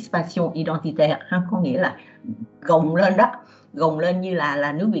là crispation identitaire, có nghĩa là gồng lên đó, gồng lên như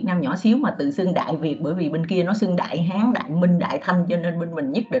là nước Việt Nam nhỏ xíu mà tự xưng Đại Việt, bởi vì bên kia nó xưng Đại Hán, Đại Minh, Đại Thanh, cho nên bên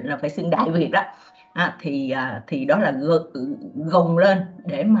mình nhất định là phải xưng Đại Việt đó. Thì đó là gồng lên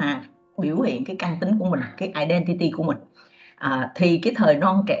để mà biểu hiện cái căn tính của mình, cái identity của mình. Thì cái thời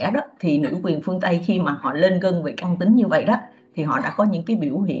non trẻ đó thì nữ quyền phương Tây khi mà họ lên gân về căn tính như vậy đó, thì họ đã có những cái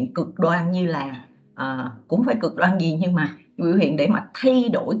biểu hiện cực đoan, như là cũng phải cực đoan gì, nhưng mà biểu hiện để mà thay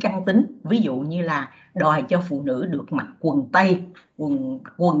đổi căn tính. Ví dụ như là đòi cho phụ nữ được mặc quần tây,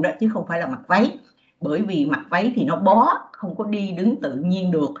 quần đó chứ không phải là mặc váy, bởi vì mặc váy thì nó bó, không có đi đứng tự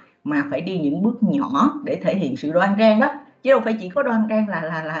nhiên được, mà phải đi những bước nhỏ để thể hiện sự đoan trang đó. chứ đâu phải chỉ có đoan trang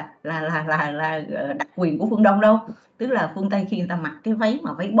là đặc quyền của phương Đông đâu. Tức là phương Tây khi người ta mặc cái váy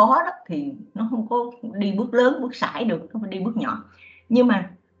mà váy bó đó thì nó không có đi bước lớn bước sải được, nó phải đi bước nhỏ. Nhưng mà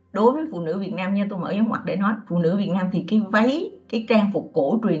đối với phụ nữ Việt Nam nha, tôi mở dấu ngoặc để nói, phụ nữ Việt Nam thì cái váy, cái trang phục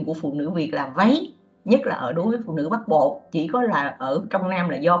cổ truyền của phụ nữ Việt là váy, nhất là ở đối với phụ nữ Bắc Bộ. Chỉ có là ở trong Nam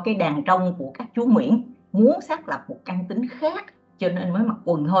là do cái đàn trông của các chúa Nguyễn muốn xác lập một căn tính khác cho nên mới mặc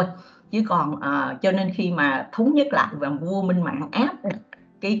quần thôi. Chứ còn cho nên khi mà thống nhất lại và vua Minh Mạng áp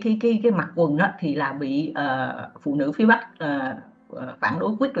cái mặc quần đó thì là bị phụ nữ phía Bắc phản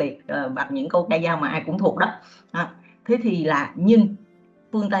đối quyết liệt bằng những câu ca dao mà ai cũng thuộc đó. Thế thì là nhưng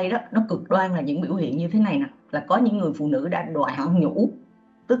phương Tây đó nó cực đoan là những biểu hiện như thế này nè, là có những người phụ nữ đã đoạn nhũ,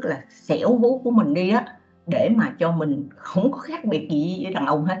 tức là xẻo vú của mình đi á, để mà cho mình không có khác biệt gì với đàn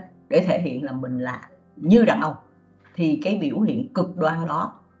ông hết, để thể hiện là mình là như đàn ông. Thì cái biểu hiện cực đoan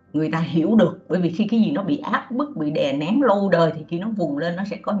đó người ta hiểu được, bởi vì khi cái gì nó bị áp bức, bị đè nén lâu đời thì khi nó vùng lên nó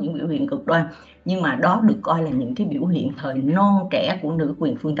sẽ có những biểu hiện cực đoan. Nhưng mà đó được coi là những cái biểu hiện thời non trẻ của nữ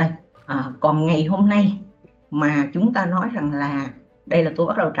quyền phương Tây. Còn ngày hôm nay mà chúng ta nói rằng là, đây là tôi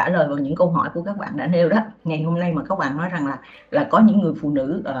bắt đầu trả lời vào những câu hỏi của các bạn đã nêu đó. Ngày hôm nay mà các bạn nói rằng là có những người phụ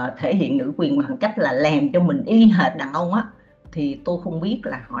nữ thể hiện nữ quyền bằng cách là làm cho mình y hệt đàn ông á, thì tôi không biết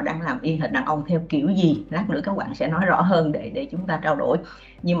là họ đang làm y hệt đàn ông theo kiểu gì. Lát nữa các bạn sẽ nói rõ hơn để chúng ta trao đổi.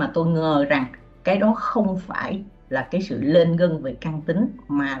 Nhưng mà tôi ngờ rằng cái đó không phải là cái sự lên gân về căn tính,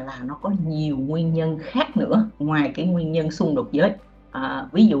 mà là nó có nhiều nguyên nhân khác nữa ngoài cái nguyên nhân xung đột giới.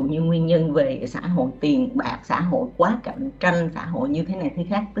 Ví dụ như nguyên nhân về xã hội tiền bạc, xã hội quá cạnh tranh, xã hội như thế này thế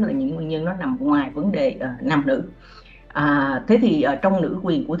khác, tức là những nguyên nhân nó nằm ngoài vấn đề nam nữ. Thế thì trong nữ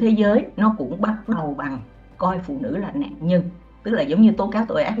quyền của thế giới nó cũng bắt đầu bằng coi phụ nữ là nạn nhân, tức là giống như tố cáo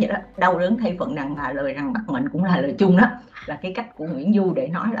tội ác vậy đó, đau đớn thay phận đàn bà, lời rằng bắt mệnh cũng là lời chung đó, là cái cách của Nguyễn Du để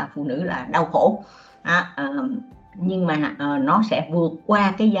nói là phụ nữ là đau khổ. Nhưng mà nó sẽ vượt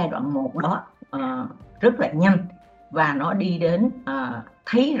qua cái giai đoạn 1 đó rất là nhanh, và nó đi đến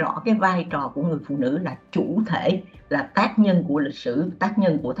thấy rõ cái vai trò của người phụ nữ là chủ thể, là tác nhân của lịch sử, tác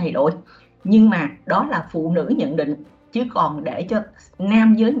nhân của thay đổi. Nhưng mà đó là phụ nữ nhận định, chứ còn để cho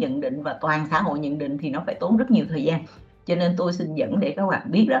nam giới nhận định và toàn xã hội nhận định thì nó phải tốn rất nhiều thời gian. Cho nên tôi xin dẫn để các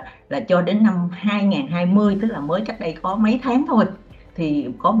bạn biết đó là cho đến năm 2020, tức là mới cách đây có mấy tháng thôi, thì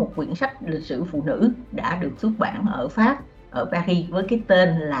có một quyển sách lịch sử phụ nữ đã được xuất bản ở Pháp, ở Paris, với cái tên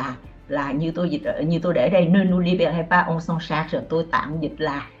là như tôi để đây, Ne nous libérez pas, on s'en charge. Tôi tạm dịch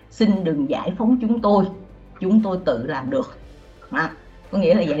là xin đừng giải phóng chúng tôi tự làm được. Có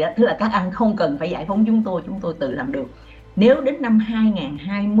nghĩa là vậy đó, tức là các anh không cần phải giải phóng chúng tôi tự làm được. Nếu đến năm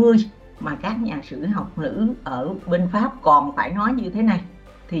 2020 mà các nhà sử học nữ ở bên Pháp còn phải nói như thế này,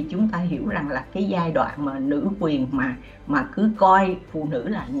 thì chúng ta hiểu rằng là cái giai đoạn mà nữ quyền mà cứ coi phụ nữ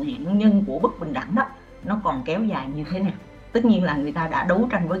là nạn nhân của bất bình đẳng đó, nó còn kéo dài như thế nào. Tất nhiên là người ta đã đấu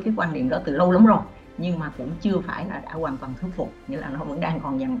tranh với cái quan điểm đó từ lâu lắm rồi, nhưng mà cũng chưa phải là đã hoàn toàn thuyết phục, nghĩa là nó vẫn đang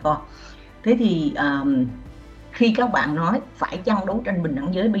còn giằng co. Thế thì khi các bạn nói phải chăng đấu tranh bình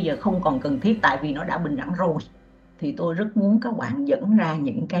đẳng giới bây giờ không còn cần thiết tại vì nó đã bình đẳng rồi, thì tôi rất muốn các bạn dẫn ra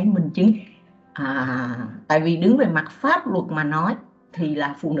những cái minh chứng. Tại vì đứng về mặt pháp luật mà nói thì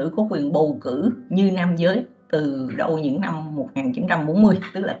là phụ nữ có quyền bầu cử như nam giới từ đầu những năm 1940,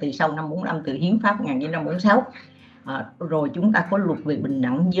 tức là từ sau năm 45, từ hiến pháp 1946. Rồi chúng ta có luật về bình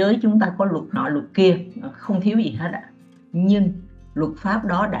đẳng giới, chúng ta có luật nọ luật kia, không thiếu gì hết. Nhưng luật pháp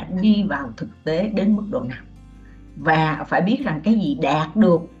đó đã đi vào thực tế đến mức độ nào? Và phải biết rằng cái gì đạt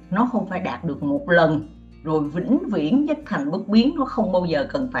được nó không phải đạt được một lần rồi vĩnh viễn nhất thành bất biến, nó không bao giờ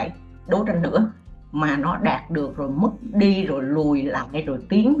cần phải đấu tranh nữa, mà nó đạt được rồi mất đi, rồi lùi lại, rồi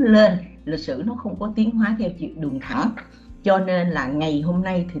tiến lên. Lịch sử nó không có tiến hóa theo chiều đường thẳng. Cho nên là ngày hôm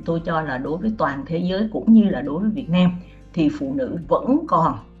nay thì tôi cho là đối với toàn thế giới cũng như là đối với Việt Nam thì phụ nữ vẫn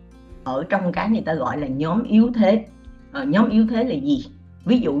còn ở trong cái người ta gọi là nhóm yếu thế. Nhóm yếu thế là gì?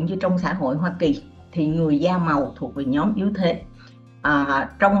 Ví dụ như trong xã hội Hoa Kỳ thì người da màu thuộc về nhóm yếu thế.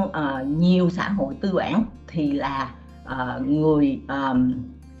 Trong nhiều xã hội tư bản thì là người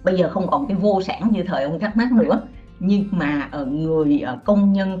bây giờ không còn cái vô sản như thời ông Các Mác nữa, nhưng mà người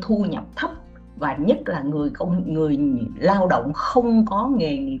công nhân thu nhập thấp và nhất là người lao động không có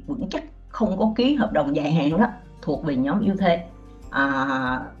nghề nghiệp vững chắc, không có ký hợp đồng dài hạn đó, thuộc về nhóm yếu thế.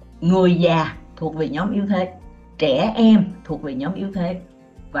 Người già thuộc về nhóm yếu thế, trẻ em thuộc về nhóm yếu thế,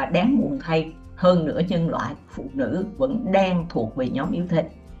 và đáng buồn thay hơn nữa, nhân loại phụ nữ vẫn đang thuộc về nhóm yếu thế.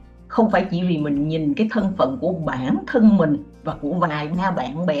 Không phải chỉ vì mình nhìn cái thân phận của bản thân mình và của vài ba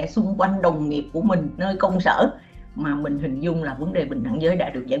bạn bè xung quanh, đồng nghiệp của mình nơi công sở, mà mình hình dung là vấn đề bình đẳng giới đã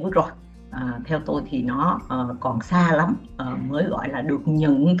được giải quyết rồi. theo tôi thì nó còn xa lắm mới gọi là được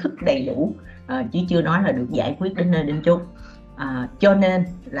nhận thức đầy đủ, chứ chưa nói là được giải quyết đến nơi đến chốn. Cho nên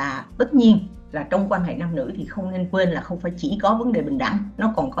là tất nhiên là trong quan hệ nam nữ thì không nên quên là không phải chỉ có vấn đề bình đẳng,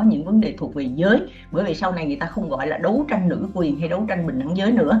 nó còn có những vấn đề thuộc về giới. Bởi vì sau này người ta không gọi là đấu tranh nữ quyền hay đấu tranh bình đẳng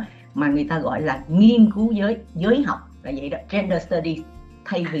giới nữa, mà người ta gọi là nghiên cứu giới học, là vậy đó, gender studies,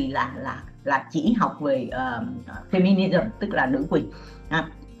 thay vì là chỉ học về feminism, tức là nữ quyền.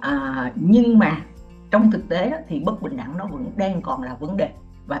 Nhưng mà trong thực tế thì bất bình đẳng nó vẫn đang còn là vấn đề,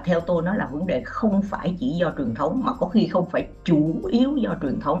 và theo tôi nó là vấn đề không phải chỉ do truyền thống, mà có khi không phải chủ yếu do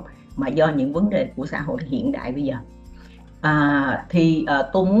truyền thống, mà do những vấn đề của xã hội hiện đại bây giờ.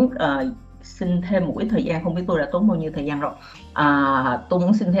 Tôi muốn xin thêm một ít thời gian, không biết tôi đã tốn bao nhiêu thời gian rồi. Tôi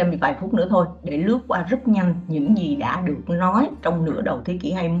muốn xin thêm vài phút nữa thôi để lướt qua rất nhanh những gì đã được nói trong nửa đầu thế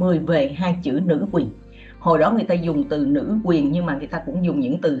kỷ 20 về hai chữ nữ quyền. Hồi đó người ta dùng từ nữ quyền, nhưng mà người ta cũng dùng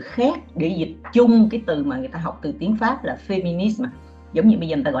những từ khác để dịch chung cái từ mà người ta học từ tiếng Pháp là feminism, giống như bây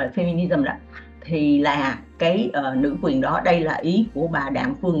giờ người ta gọi là feminism đó. Thì là cái nữ quyền đó, đây là ý của bà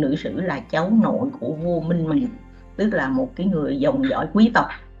Đạm Phương nữ sử, là cháu nội của vua Minh Mạng, tức là một cái người dòng dõi quý tộc,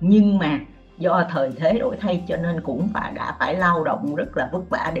 nhưng mà do thời thế đổi thay cho nên cũng đã phải lao động rất là vất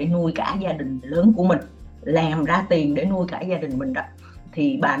vả để nuôi cả gia đình lớn của mình, làm ra tiền để nuôi cả gia đình mình đó.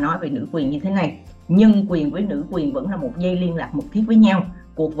 Thì bà nói về nữ quyền như thế này: nhân quyền với nữ quyền vẫn là một dây liên lạc mật thiết với nhau.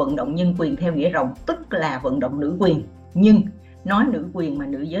 Cuộc vận động nhân quyền theo nghĩa rộng tức là vận động nữ quyền, nhưng nói nữ quyền mà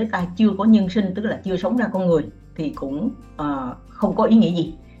nữ giới ta chưa có nhân sinh, tức là chưa sống ra con người, thì cũng không có ý nghĩa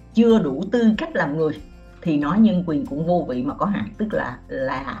gì. Chưa đủ tư cách làm người thì nói nhân quyền cũng vô vị mà có hại, tức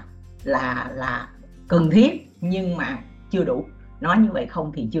là cần thiết nhưng mà chưa đủ. Nói như vậy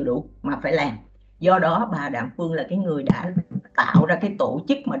không thì chưa đủ mà phải làm. Do đó bà Đạm Phương là cái người đã tạo ra cái tổ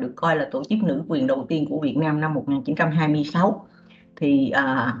chức mà được coi là tổ chức nữ quyền đầu tiên của Việt Nam năm 1926. Thì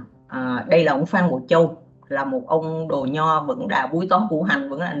đây là ông Phan Bội Châu, là một ông đồ nho, vẫn là búi toán củ hành,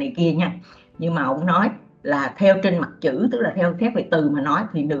 vẫn là này kia nha. Nhưng mà ông nói là theo trên mặt chữ, tức là theo xét về từ mà nói,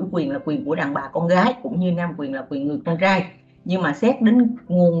 thì nữ quyền là quyền của đàn bà con gái, cũng như nam quyền là quyền người con trai. Nhưng mà xét đến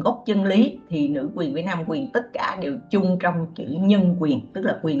nguồn gốc chân lý thì nữ quyền với nam quyền tất cả đều chung trong chữ nhân quyền, tức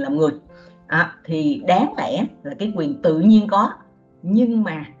là quyền làm người. Thì đáng lẽ là cái quyền tự nhiên có, nhưng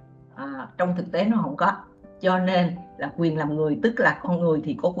mà trong thực tế nó không có. Cho nên là quyền làm người, tức là con người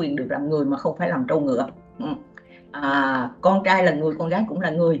thì có quyền được làm người mà không phải làm trâu ngựa. Con trai là người, con gái cũng là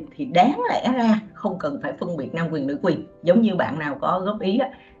người, thì đáng lẽ ra không cần phải phân biệt nam quyền nữ quyền. Giống như bạn nào có góp ý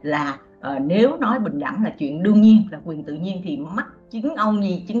là nếu nói bình đẳng là chuyện đương nhiên, là quyền tự nhiên, thì mắc chứng ông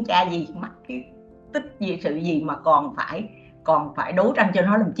gì, chứng cha gì, mắc cái tích gì, sự gì mà còn phải đấu tranh cho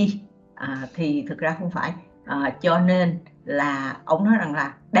nó làm chi. Thì thực ra không phải. Cho nên là ông nói rằng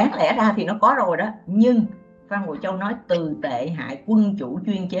là đáng lẽ ra thì nó có rồi đó, nhưng Phan Bội Châu nói từ tệ hại quân chủ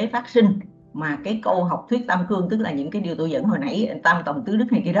chuyên chế phát sinh, mà cái câu học thuyết tam cương, tức là những cái điều tôi dẫn hồi nãy, tam tòng tứ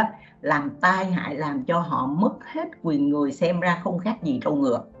đức này kia đó, làm tai hại, làm cho họ mất hết quyền người, xem ra không khác gì trâu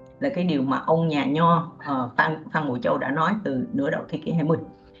ngựa, là cái điều mà ông nhà nho Phan Bội Châu đã nói từ nửa đầu thế kỷ 20.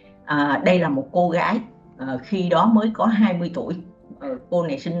 Đây là một cô gái khi đó mới có 20 tuổi. Cô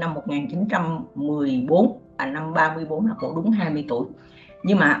này sinh năm 1914, năm 34 là cô đúng 20 tuổi.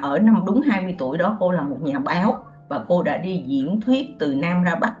 Nhưng mà ở năm đúng 20 tuổi đó, cô là một nhà báo, và cô đã đi diễn thuyết từ Nam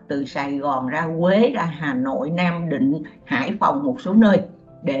ra Bắc, từ Sài Gòn ra Huế, ra Hà Nội, Nam Định, Hải Phòng, một số nơi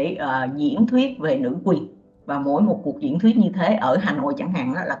để diễn thuyết về nữ quyền. Và mỗi một cuộc diễn thuyết như thế ở Hà Nội chẳng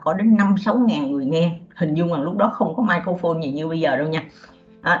hạn là có đến 5-6 ngàn người nghe. Hình dung rằng lúc đó không có microphone gì như bây giờ đâu nha.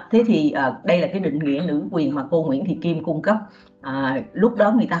 Thế thì đây là cái định nghĩa nữ quyền mà cô Nguyễn Thị Kim cung cấp. Lúc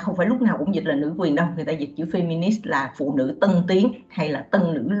đó người ta không phải lúc nào cũng dịch là nữ quyền đâu, người ta dịch chữ feminist là phụ nữ tân tiến, hay là tân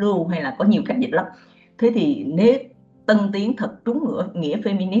nữ lưu, hay là có nhiều cách dịch lắm. Thế thì nếu tân tiến thật trúng nghĩa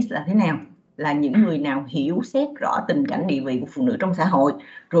feminist là thế nào? Là những người nào hiểu xét rõ tình cảnh địa vị của phụ nữ trong xã hội,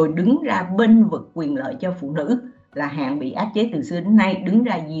 rồi đứng ra bênh vực quyền lợi cho phụ nữ là hạng bị áp chế từ xưa đến nay, đứng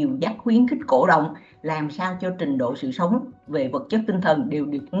ra dìu dắt, khuyến khích, cổ động, làm sao cho trình độ sự sống về vật chất tinh thần đều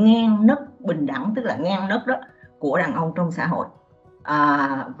được ngang nấc bình đẳng, tức là ngang nấc đó của đàn ông trong xã hội.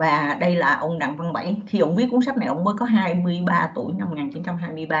 Và đây là ông Đặng Văn Bảy. Khi ông viết cuốn sách này, ông mới có 23 tuổi năm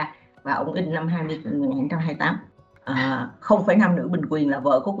 1923, và ông in năm 1928. Không phải nam nữ bình quyền, là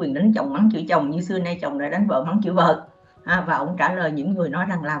vợ có quyền đánh chồng mắng chửi chồng như xưa nay chồng đã đánh vợ mắng chửi vợ. Và ông trả lời những người nói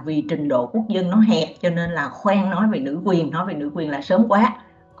rằng là vì trình độ quốc dân nó hẹp cho nên là khoan nói về nữ quyền, nói về nữ quyền là sớm quá.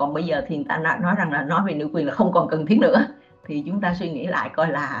 Còn bây giờ thì người ta nói rằng là nói về nữ quyền là không còn cần thiết nữa. Thì chúng ta suy nghĩ lại coi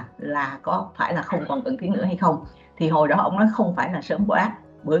là có phải là không còn cần thiết nữa hay không. Thì hồi đó ông nói không phải là sớm quá,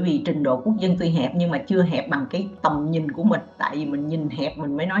 bởi vì trình độ quốc dân tuy hẹp nhưng mà chưa hẹp bằng cái tầm nhìn của mình, tại vì mình nhìn hẹp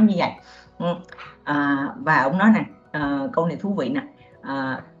mình mới nói như vậy. Và ông nói nè, câu này thú vị nè: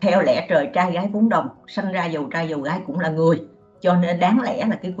 theo lẽ trời trai gái vốn đồng, sanh ra giàu trai giàu gái cũng là người, cho nên đáng lẽ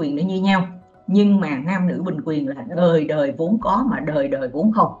là cái quyền nó như nhau. Nhưng mà nam nữ bình quyền là đời đời vốn có mà đời đời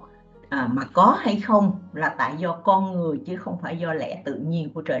vốn không. Mà có hay không là tại do con người chứ không phải do lẽ tự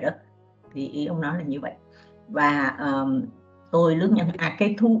nhiên của trời đất. Thì ý ông nói là như vậy. Và tôi lướt nhanh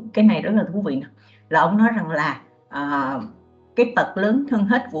cái này rất là thú vị, là ông nói rằng là cái tật lớn hơn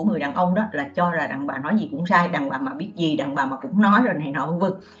hết của người đàn ông đó là cho là đàn bà nói gì cũng sai, đàn bà mà biết gì đàn bà mà cũng nói rồi này nọ vân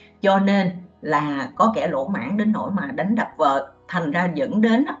vân. Cho nên là có kẻ lỗ mãng đến nỗi mà đánh đập vợ, thành ra dẫn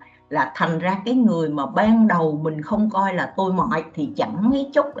đến là thành ra cái người mà ban đầu mình không coi là tôi mọi thì chẳng mấy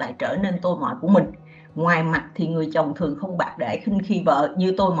chốc lại trở nên tôi mọi của mình. Ngoài mặt thì người chồng thường không bạc đãi khinh khi vợ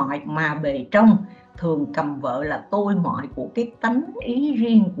như tôi mọi, mà bề trong thường cầm vợ là tôi mọi của cái tánh ý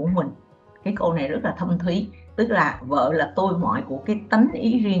riêng của mình. Cái câu này rất là thâm thúy, tức là vợ là tôi mọi của cái tánh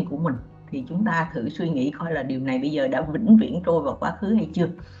ý riêng của mình. Thì chúng ta thử suy nghĩ coi là điều này bây giờ đã vĩnh viễn trôi vào quá khứ hay chưa.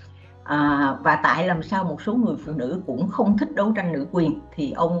 Và tại làm sao một số người phụ nữ cũng không thích đấu tranh nữ quyền,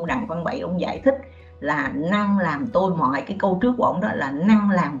 thì ông Đặng Văn Bảy ông giải thích là năng làm tôi mọi. Cái câu trước của ông đó là năng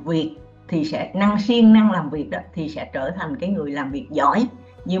làm việc thì sẽ năng siêng năng làm việc đó thì sẽ trở thành cái người làm việc giỏi,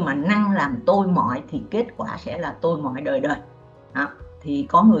 nhưng mà năng làm tôi mọi thì kết quả sẽ là tôi mọi đời đời. Thì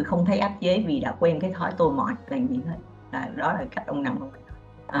có người không thấy áp chế vì đã quen cái thói tôi mọi là gì thế. Đó là cách ông Đặng Văn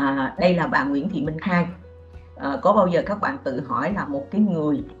Bảy. Đây là bà Nguyễn Thị Minh Khai. Có bao giờ các bạn tự hỏi là một cái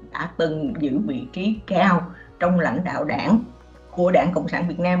người đã từng giữ vị trí cao trong lãnh đạo đảng của Đảng Cộng sản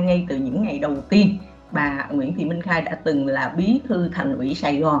Việt Nam ngay từ những ngày đầu tiên, bà Nguyễn Thị Minh Khai đã từng là bí thư Thành ủy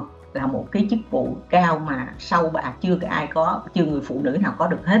Sài Gòn, là một cái chức vụ cao mà sau bà chưa người phụ nữ nào có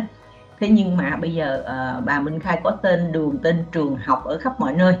được hết. Thế nhưng mà bây giờ bà Minh Khai có tên đường, tên trường học ở khắp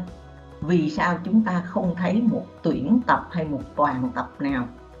mọi nơi. Vì sao chúng ta không thấy một tuyển tập hay một toàn tập nào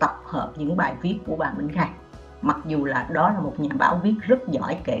tập hợp những bài viết của bà Minh Khai? Mặc dù là đó là một nhà báo viết rất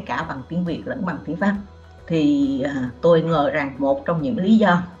giỏi, kể cả bằng tiếng Việt lẫn bằng tiếng Pháp. Thì tôi ngờ rằng một trong những lý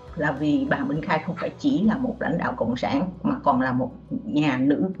do là vì bà Minh Khai không phải chỉ là một lãnh đạo cộng sản mà còn là một nhà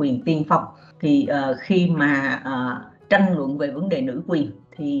nữ quyền tiên phong. Thì khi mà tranh luận về vấn đề nữ quyền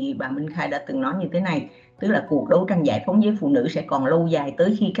thì bà Minh Khai đã từng nói như thế này, tức là cuộc đấu tranh giải phóng giới phụ nữ sẽ còn lâu dài,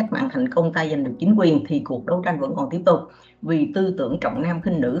 tới khi cách mạng thành công ta giành được chính quyền thì cuộc đấu tranh vẫn còn tiếp tục. Vì tư tưởng trọng nam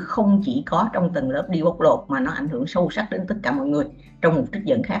khinh nữ không chỉ có trong tầng lớp đi bóc lột mà nó ảnh hưởng sâu sắc đến tất cả mọi người. Trong một trích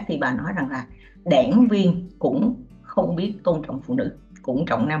dẫn khác thì bà nói rằng là đảng viên cũng không biết tôn trọng phụ nữ, cũng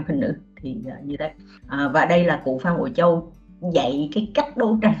trọng nam khinh nữ. Thì như thế. Và đây là cụ Phan Bội Châu dạy cái cách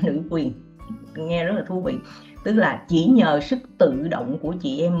đấu tranh nữ quyền, nghe rất là thú vị. Tức là chỉ nhờ sức tự động của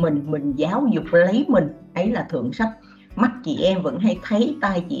chị em mình giáo dục lấy mình, ấy là thượng sách. Mắt chị em vẫn hay thấy,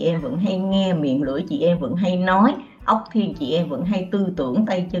 tai chị em vẫn hay nghe, miệng lưỡi chị em vẫn hay nói, óc thiên chị em vẫn hay tư tưởng,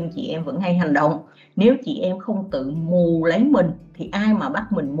 tay chân chị em vẫn hay hành động. Nếu chị em không tự mù lấy mình thì ai mà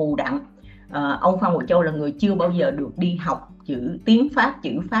bắt mình mù đặng. Ông Phan Bội Châu là người chưa bao giờ được đi học chữ tiếng Pháp,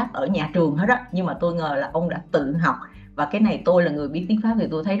 chữ Pháp ở nhà trường hết á, nhưng mà tôi ngờ là ông đã tự học. Và cái này tôi là người biết tiếng Pháp thì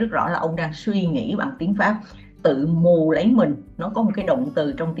tôi thấy rất rõ là ông đang suy nghĩ bằng tiếng Pháp. Tự mù lấy mình, nó có một cái động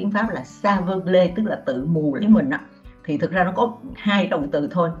từ trong tiếng Pháp là s'aveugler, tức là tự mù lấy mình á. Thì thực ra nó có hai động từ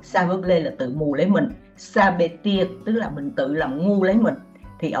thôi. S'aveugler là tự mù lấy mình, s'abêtir tức là mình tự làm ngu lấy mình.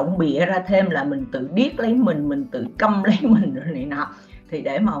 Thì ông bịa ra thêm là mình tự điếc lấy mình tự câm lấy mình rồi này nọ. Thì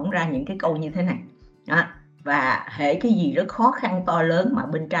để mà ông ra những cái câu như thế này đó. Và hễ cái gì rất khó khăn to lớn mà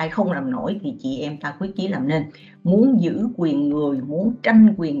bên trai không làm nổi thì chị em ta quyết chí làm nên. Muốn giữ quyền người, muốn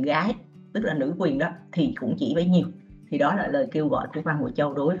tranh quyền gái, tức là nữ quyền đó, thì cũng chỉ bấy nhiêu. Thì đó là lời kêu gọi của Phan Bội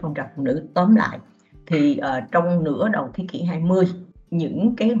Châu đối với phong trào phụ nữ. Tóm lại thì trong nửa đầu thế kỷ 20,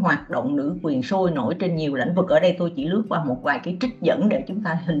 những cái hoạt động nữ quyền sôi nổi trên nhiều lĩnh vực. Ở đây tôi chỉ lướt qua một vài cái trích dẫn để chúng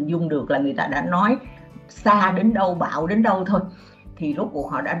ta hình dung được là người ta đã nói xa đến đâu, bạo đến đâu thôi. Thì rốt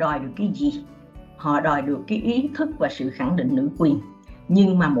cuộc họ đã đòi được cái gì? Họ đòi được cái ý thức và sự khẳng định nữ quyền,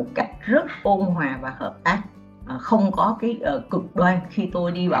 nhưng mà một cách rất ôn hòa và hợp tác, không có cái cực đoan. Khi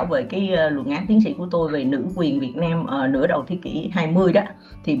tôi đi bảo vệ cái luận án tiến sĩ của tôi về nữ quyền Việt Nam nửa đầu thế kỷ 20 đó,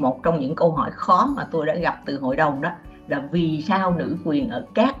 thì một trong những câu hỏi khó mà tôi đã gặp từ hội đồng đó là vì sao nữ quyền ở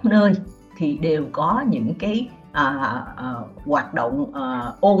các nơi thì đều có những cái hoạt động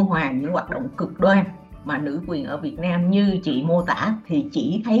ôn hòa, những hoạt động cực đoan, mà nữ quyền ở Việt Nam như chị mô tả thì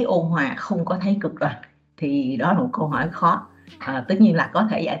chỉ thấy ôn hòa, không có thấy cực đoan. Thì đó là một câu hỏi khó. Tất nhiên là có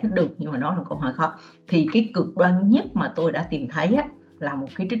thể giải thích được, nhưng mà đó là một câu hỏi khó. Thì cái cực đoan nhất mà tôi đã tìm thấy á, là một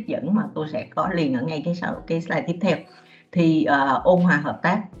cái trích dẫn mà tôi sẽ có liền ở ngay cái slide tiếp theo. Thì ôn hòa hợp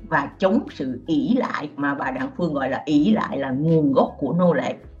tác và chống sự ỷ lại, mà bà Đặng Phương gọi là ỷ lại là nguồn gốc của nô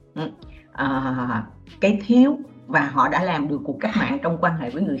lệ. Cái thiếu và họ đã làm được cuộc cách mạng trong quan hệ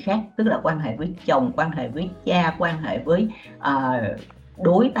với người khác, tức là quan hệ với chồng, quan hệ với cha, quan hệ với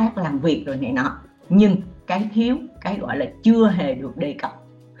đối tác làm việc rồi này nọ. Nhưng cái thiếu, cái gọi là chưa hề được đề cập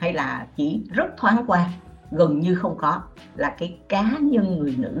hay là chỉ rất thoáng qua, gần như không có, là cái cá nhân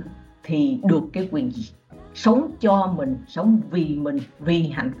người nữ thì được cái quyền gì? Sống cho mình, sống vì mình, vì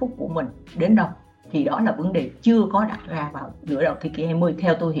hạnh phúc của mình đến đâu? Thì đó là vấn đề chưa có đặt ra vào nửa đầu thế kỷ 20.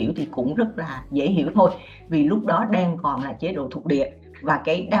 Theo tôi hiểu thì cũng rất là dễ hiểu thôi, vì lúc đó đang còn là chế độ thuộc địa, và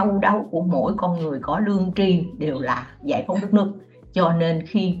cái đau đáu của mỗi con người có lương tri đều là giải phóng đất nước. Cho nên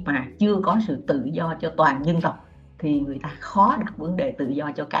khi mà chưa có sự tự do cho toàn dân tộc thì người ta khó đặt vấn đề tự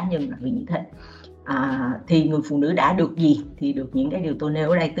do cho cá nhân là vì như thế. Thì người phụ nữ đã được gì? Thì được những cái điều tôi nêu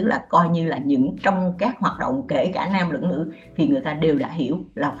ở đây, tức là coi như là những trong các hoạt động kể cả nam lẫn nữ thì người ta đều đã hiểu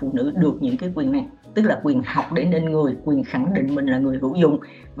là phụ nữ được những cái quyền này, tức là quyền học để nên người, quyền khẳng định mình là người hữu dụng,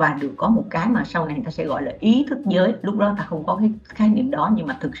 và được có một cái mà sau này người ta sẽ gọi là ý thức giới. Lúc đó ta không có cái khái niệm đó, nhưng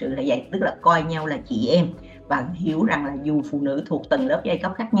mà thực sự là vậy, tức là coi nhau là chị em và hiểu rằng là dù phụ nữ thuộc tầng lớp giai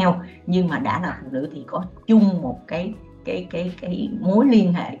cấp khác nhau nhưng mà đã là phụ nữ thì có chung một cái mối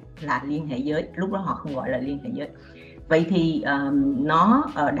liên hệ là liên hệ giới. Lúc đó họ không gọi là liên hệ giới. Vậy thì nó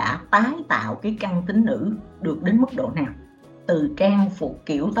đã tái tạo cái căn tính nữ được đến mức độ nào? Từ trang phục,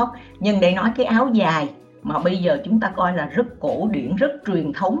 kiểu tóc, nhưng để nói cái áo dài mà bây giờ chúng ta coi là rất cổ điển, rất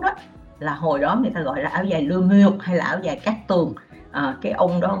truyền thống đó, là hồi đó người ta gọi là áo dài Le Mur hay là áo dài Cát Tường. Cái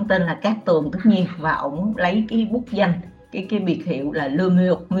ông đó ông tên là Cát Tường tất nhiên, và ông lấy cái bút danh, cái biệt hiệu là Le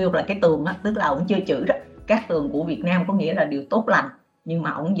Mur. Mur là cái tường đó, tức là ông chơi chữ đó. Cát Tường của Việt Nam có nghĩa là điều tốt lành, nhưng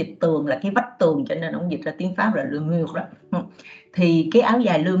mà ông dịch tường là cái vách tường, cho nên ông dịch ra tiếng Pháp là Le Mur đó. Thì cái áo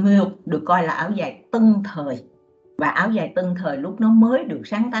dài Le Mur được coi là áo dài tân thời, và áo dài tân thời lúc nó mới được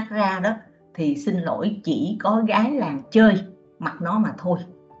sáng tác ra đó thì xin lỗi chỉ có gái làng chơi mặc nó mà thôi,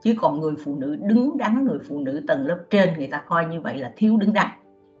 chứ còn người phụ nữ đứng đắn, người phụ nữ tầng lớp trên người ta coi như vậy là thiếu đứng đắn.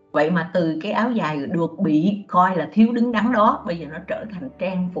 Vậy mà từ cái áo dài được bị coi là thiếu đứng đắn đó, bây giờ nó trở thành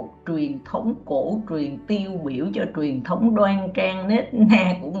trang phục truyền thống cổ truyền, tiêu biểu cho truyền thống đoan trang nết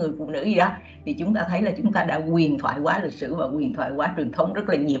na của người phụ nữ gì đó, thì chúng ta thấy là chúng ta đã huyền thoại hóa lịch sử và huyền thoại hóa truyền thống rất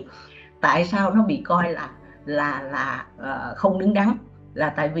là nhiều. Tại sao nó bị coi là không đứng đắn? Là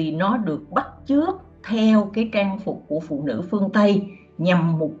tại vì nó được bắt chước theo cái trang phục của phụ nữ phương Tây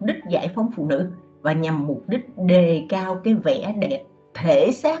nhằm mục đích giải phóng phụ nữ và nhằm mục đích đề cao cái vẻ đẹp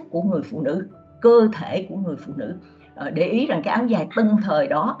thể xác của người phụ nữ, cơ thể của người phụ nữ. Để ý rằng cái áo dài tân thời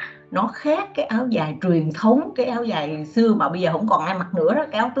đó nó khác cái áo dài truyền thống, cái áo dài xưa mà bây giờ không còn ai mặc nữa đó,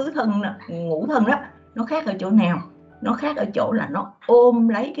 cái áo tứ thân đó, ngũ thân đó. Nó khác ở chỗ nào? Nó khác ở chỗ là nó ôm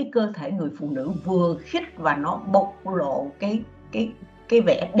lấy cái cơ thể người phụ nữ vừa khích và nó bộc lộ cái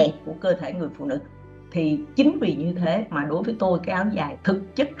vẻ đẹp của cơ thể người phụ nữ. Thì chính vì như thế mà đối với tôi cái áo dài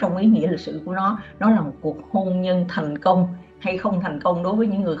thực chất trong ý nghĩa lịch sử của nó là một cuộc hôn nhân thành công hay không thành công đối với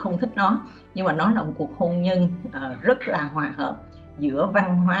những người không thích nó, nhưng mà nó là một cuộc hôn nhân rất là hòa hợp giữa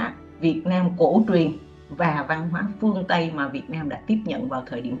văn hóa Việt Nam cổ truyền và văn hóa phương Tây mà Việt Nam đã tiếp nhận vào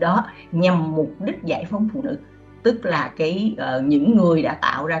thời điểm đó nhằm mục đích giải phóng phụ nữ. Tức là những người đã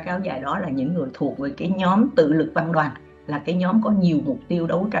tạo ra cái áo dài đó là những người thuộc về cái nhóm tự lực văn đoàn, là cái nhóm có nhiều mục tiêu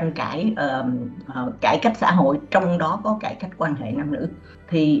đấu tranh cải cách xã hội, trong đó có cải cách quan hệ nam nữ.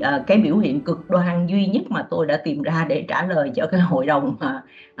 Thì cái biểu hiện cực đoan duy nhất mà tôi đã tìm ra để trả lời cho cái hội đồng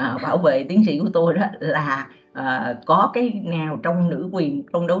bảo vệ tiến sĩ của tôi đó là có cái nào trong nữ quyền,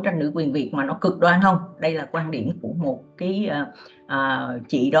 trong đấu tranh nữ quyền Việt mà nó cực đoan không? Đây là quan điểm của một cái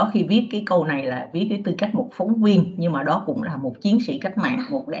chị đó khi viết cái câu này là viết với tư cách một phóng viên, nhưng mà đó cũng là một chiến sĩ cách mạng,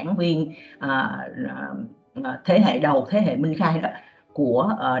 một đảng viên thế hệ đầu, thế hệ Minh Khai đó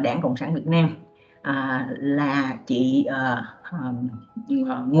của Đảng Cộng sản Việt Nam, là chị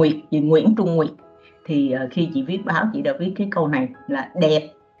Nguyễn Trung Nguyệt. Thì khi chị viết báo, chị đã viết cái câu này là đẹp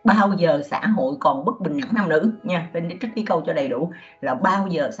bao giờ xã hội còn bất bình đẳng nam nữ nha. Bên trích cái câu cho đầy đủ là bao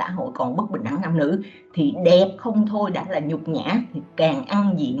giờ xã hội còn bất bình đẳng nam nữ, thì đẹp không thôi đã là nhục nhã, thì càng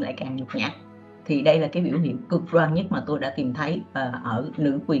ăn diện lại càng nhục nhã. Thì đây là cái biểu hiện cực đoan nhất mà tôi đã tìm thấy ở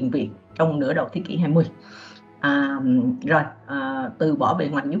nữ quyền Việt trong nửa đầu thế kỷ 20. Từ bỏ bề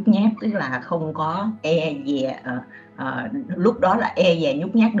ngoài nhút nhát, tức là không có e dè, lúc đó là e dè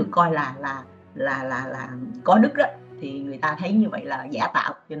nhút nhát được coi là có đức đó, thì người ta thấy như vậy là giả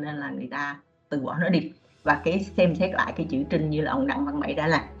tạo, cho nên là người ta từ bỏ nó đi. Và cái xem xét lại cái chữ trinh như là ông Đặng Văn Bảy đã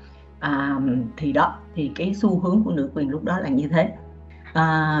làm. Thì cái xu hướng của nữ quyền lúc đó là như thế.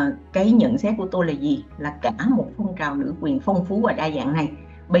 Cái nhận xét của tôi là gì? Là cả một phong trào nữ quyền phong phú và đa dạng này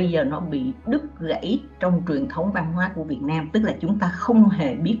bây giờ nó bị đứt gãy trong truyền thống văn hóa của Việt Nam, tức là chúng ta không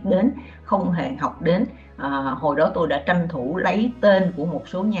hề biết đến, không hề học đến. Hồi đó tôi đã tranh thủ lấy tên của một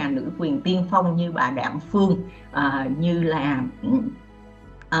số nhà nữ quyền tiên phong như bà Đạm Phương, như là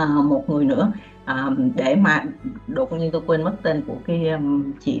một người nữa, để mà đột nhiên tôi quên mất tên của cái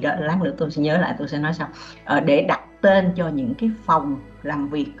chị đó, lát nữa tôi sẽ nhớ lại, tôi sẽ nói sau. Để đặt tên cho những cái phòng làm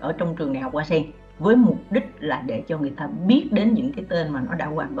việc ở trong trường đại học Hoa Sen, với mục đích là để cho người ta biết đến những cái tên mà nó đã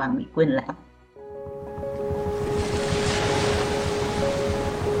hoàn toàn bị quên lãng.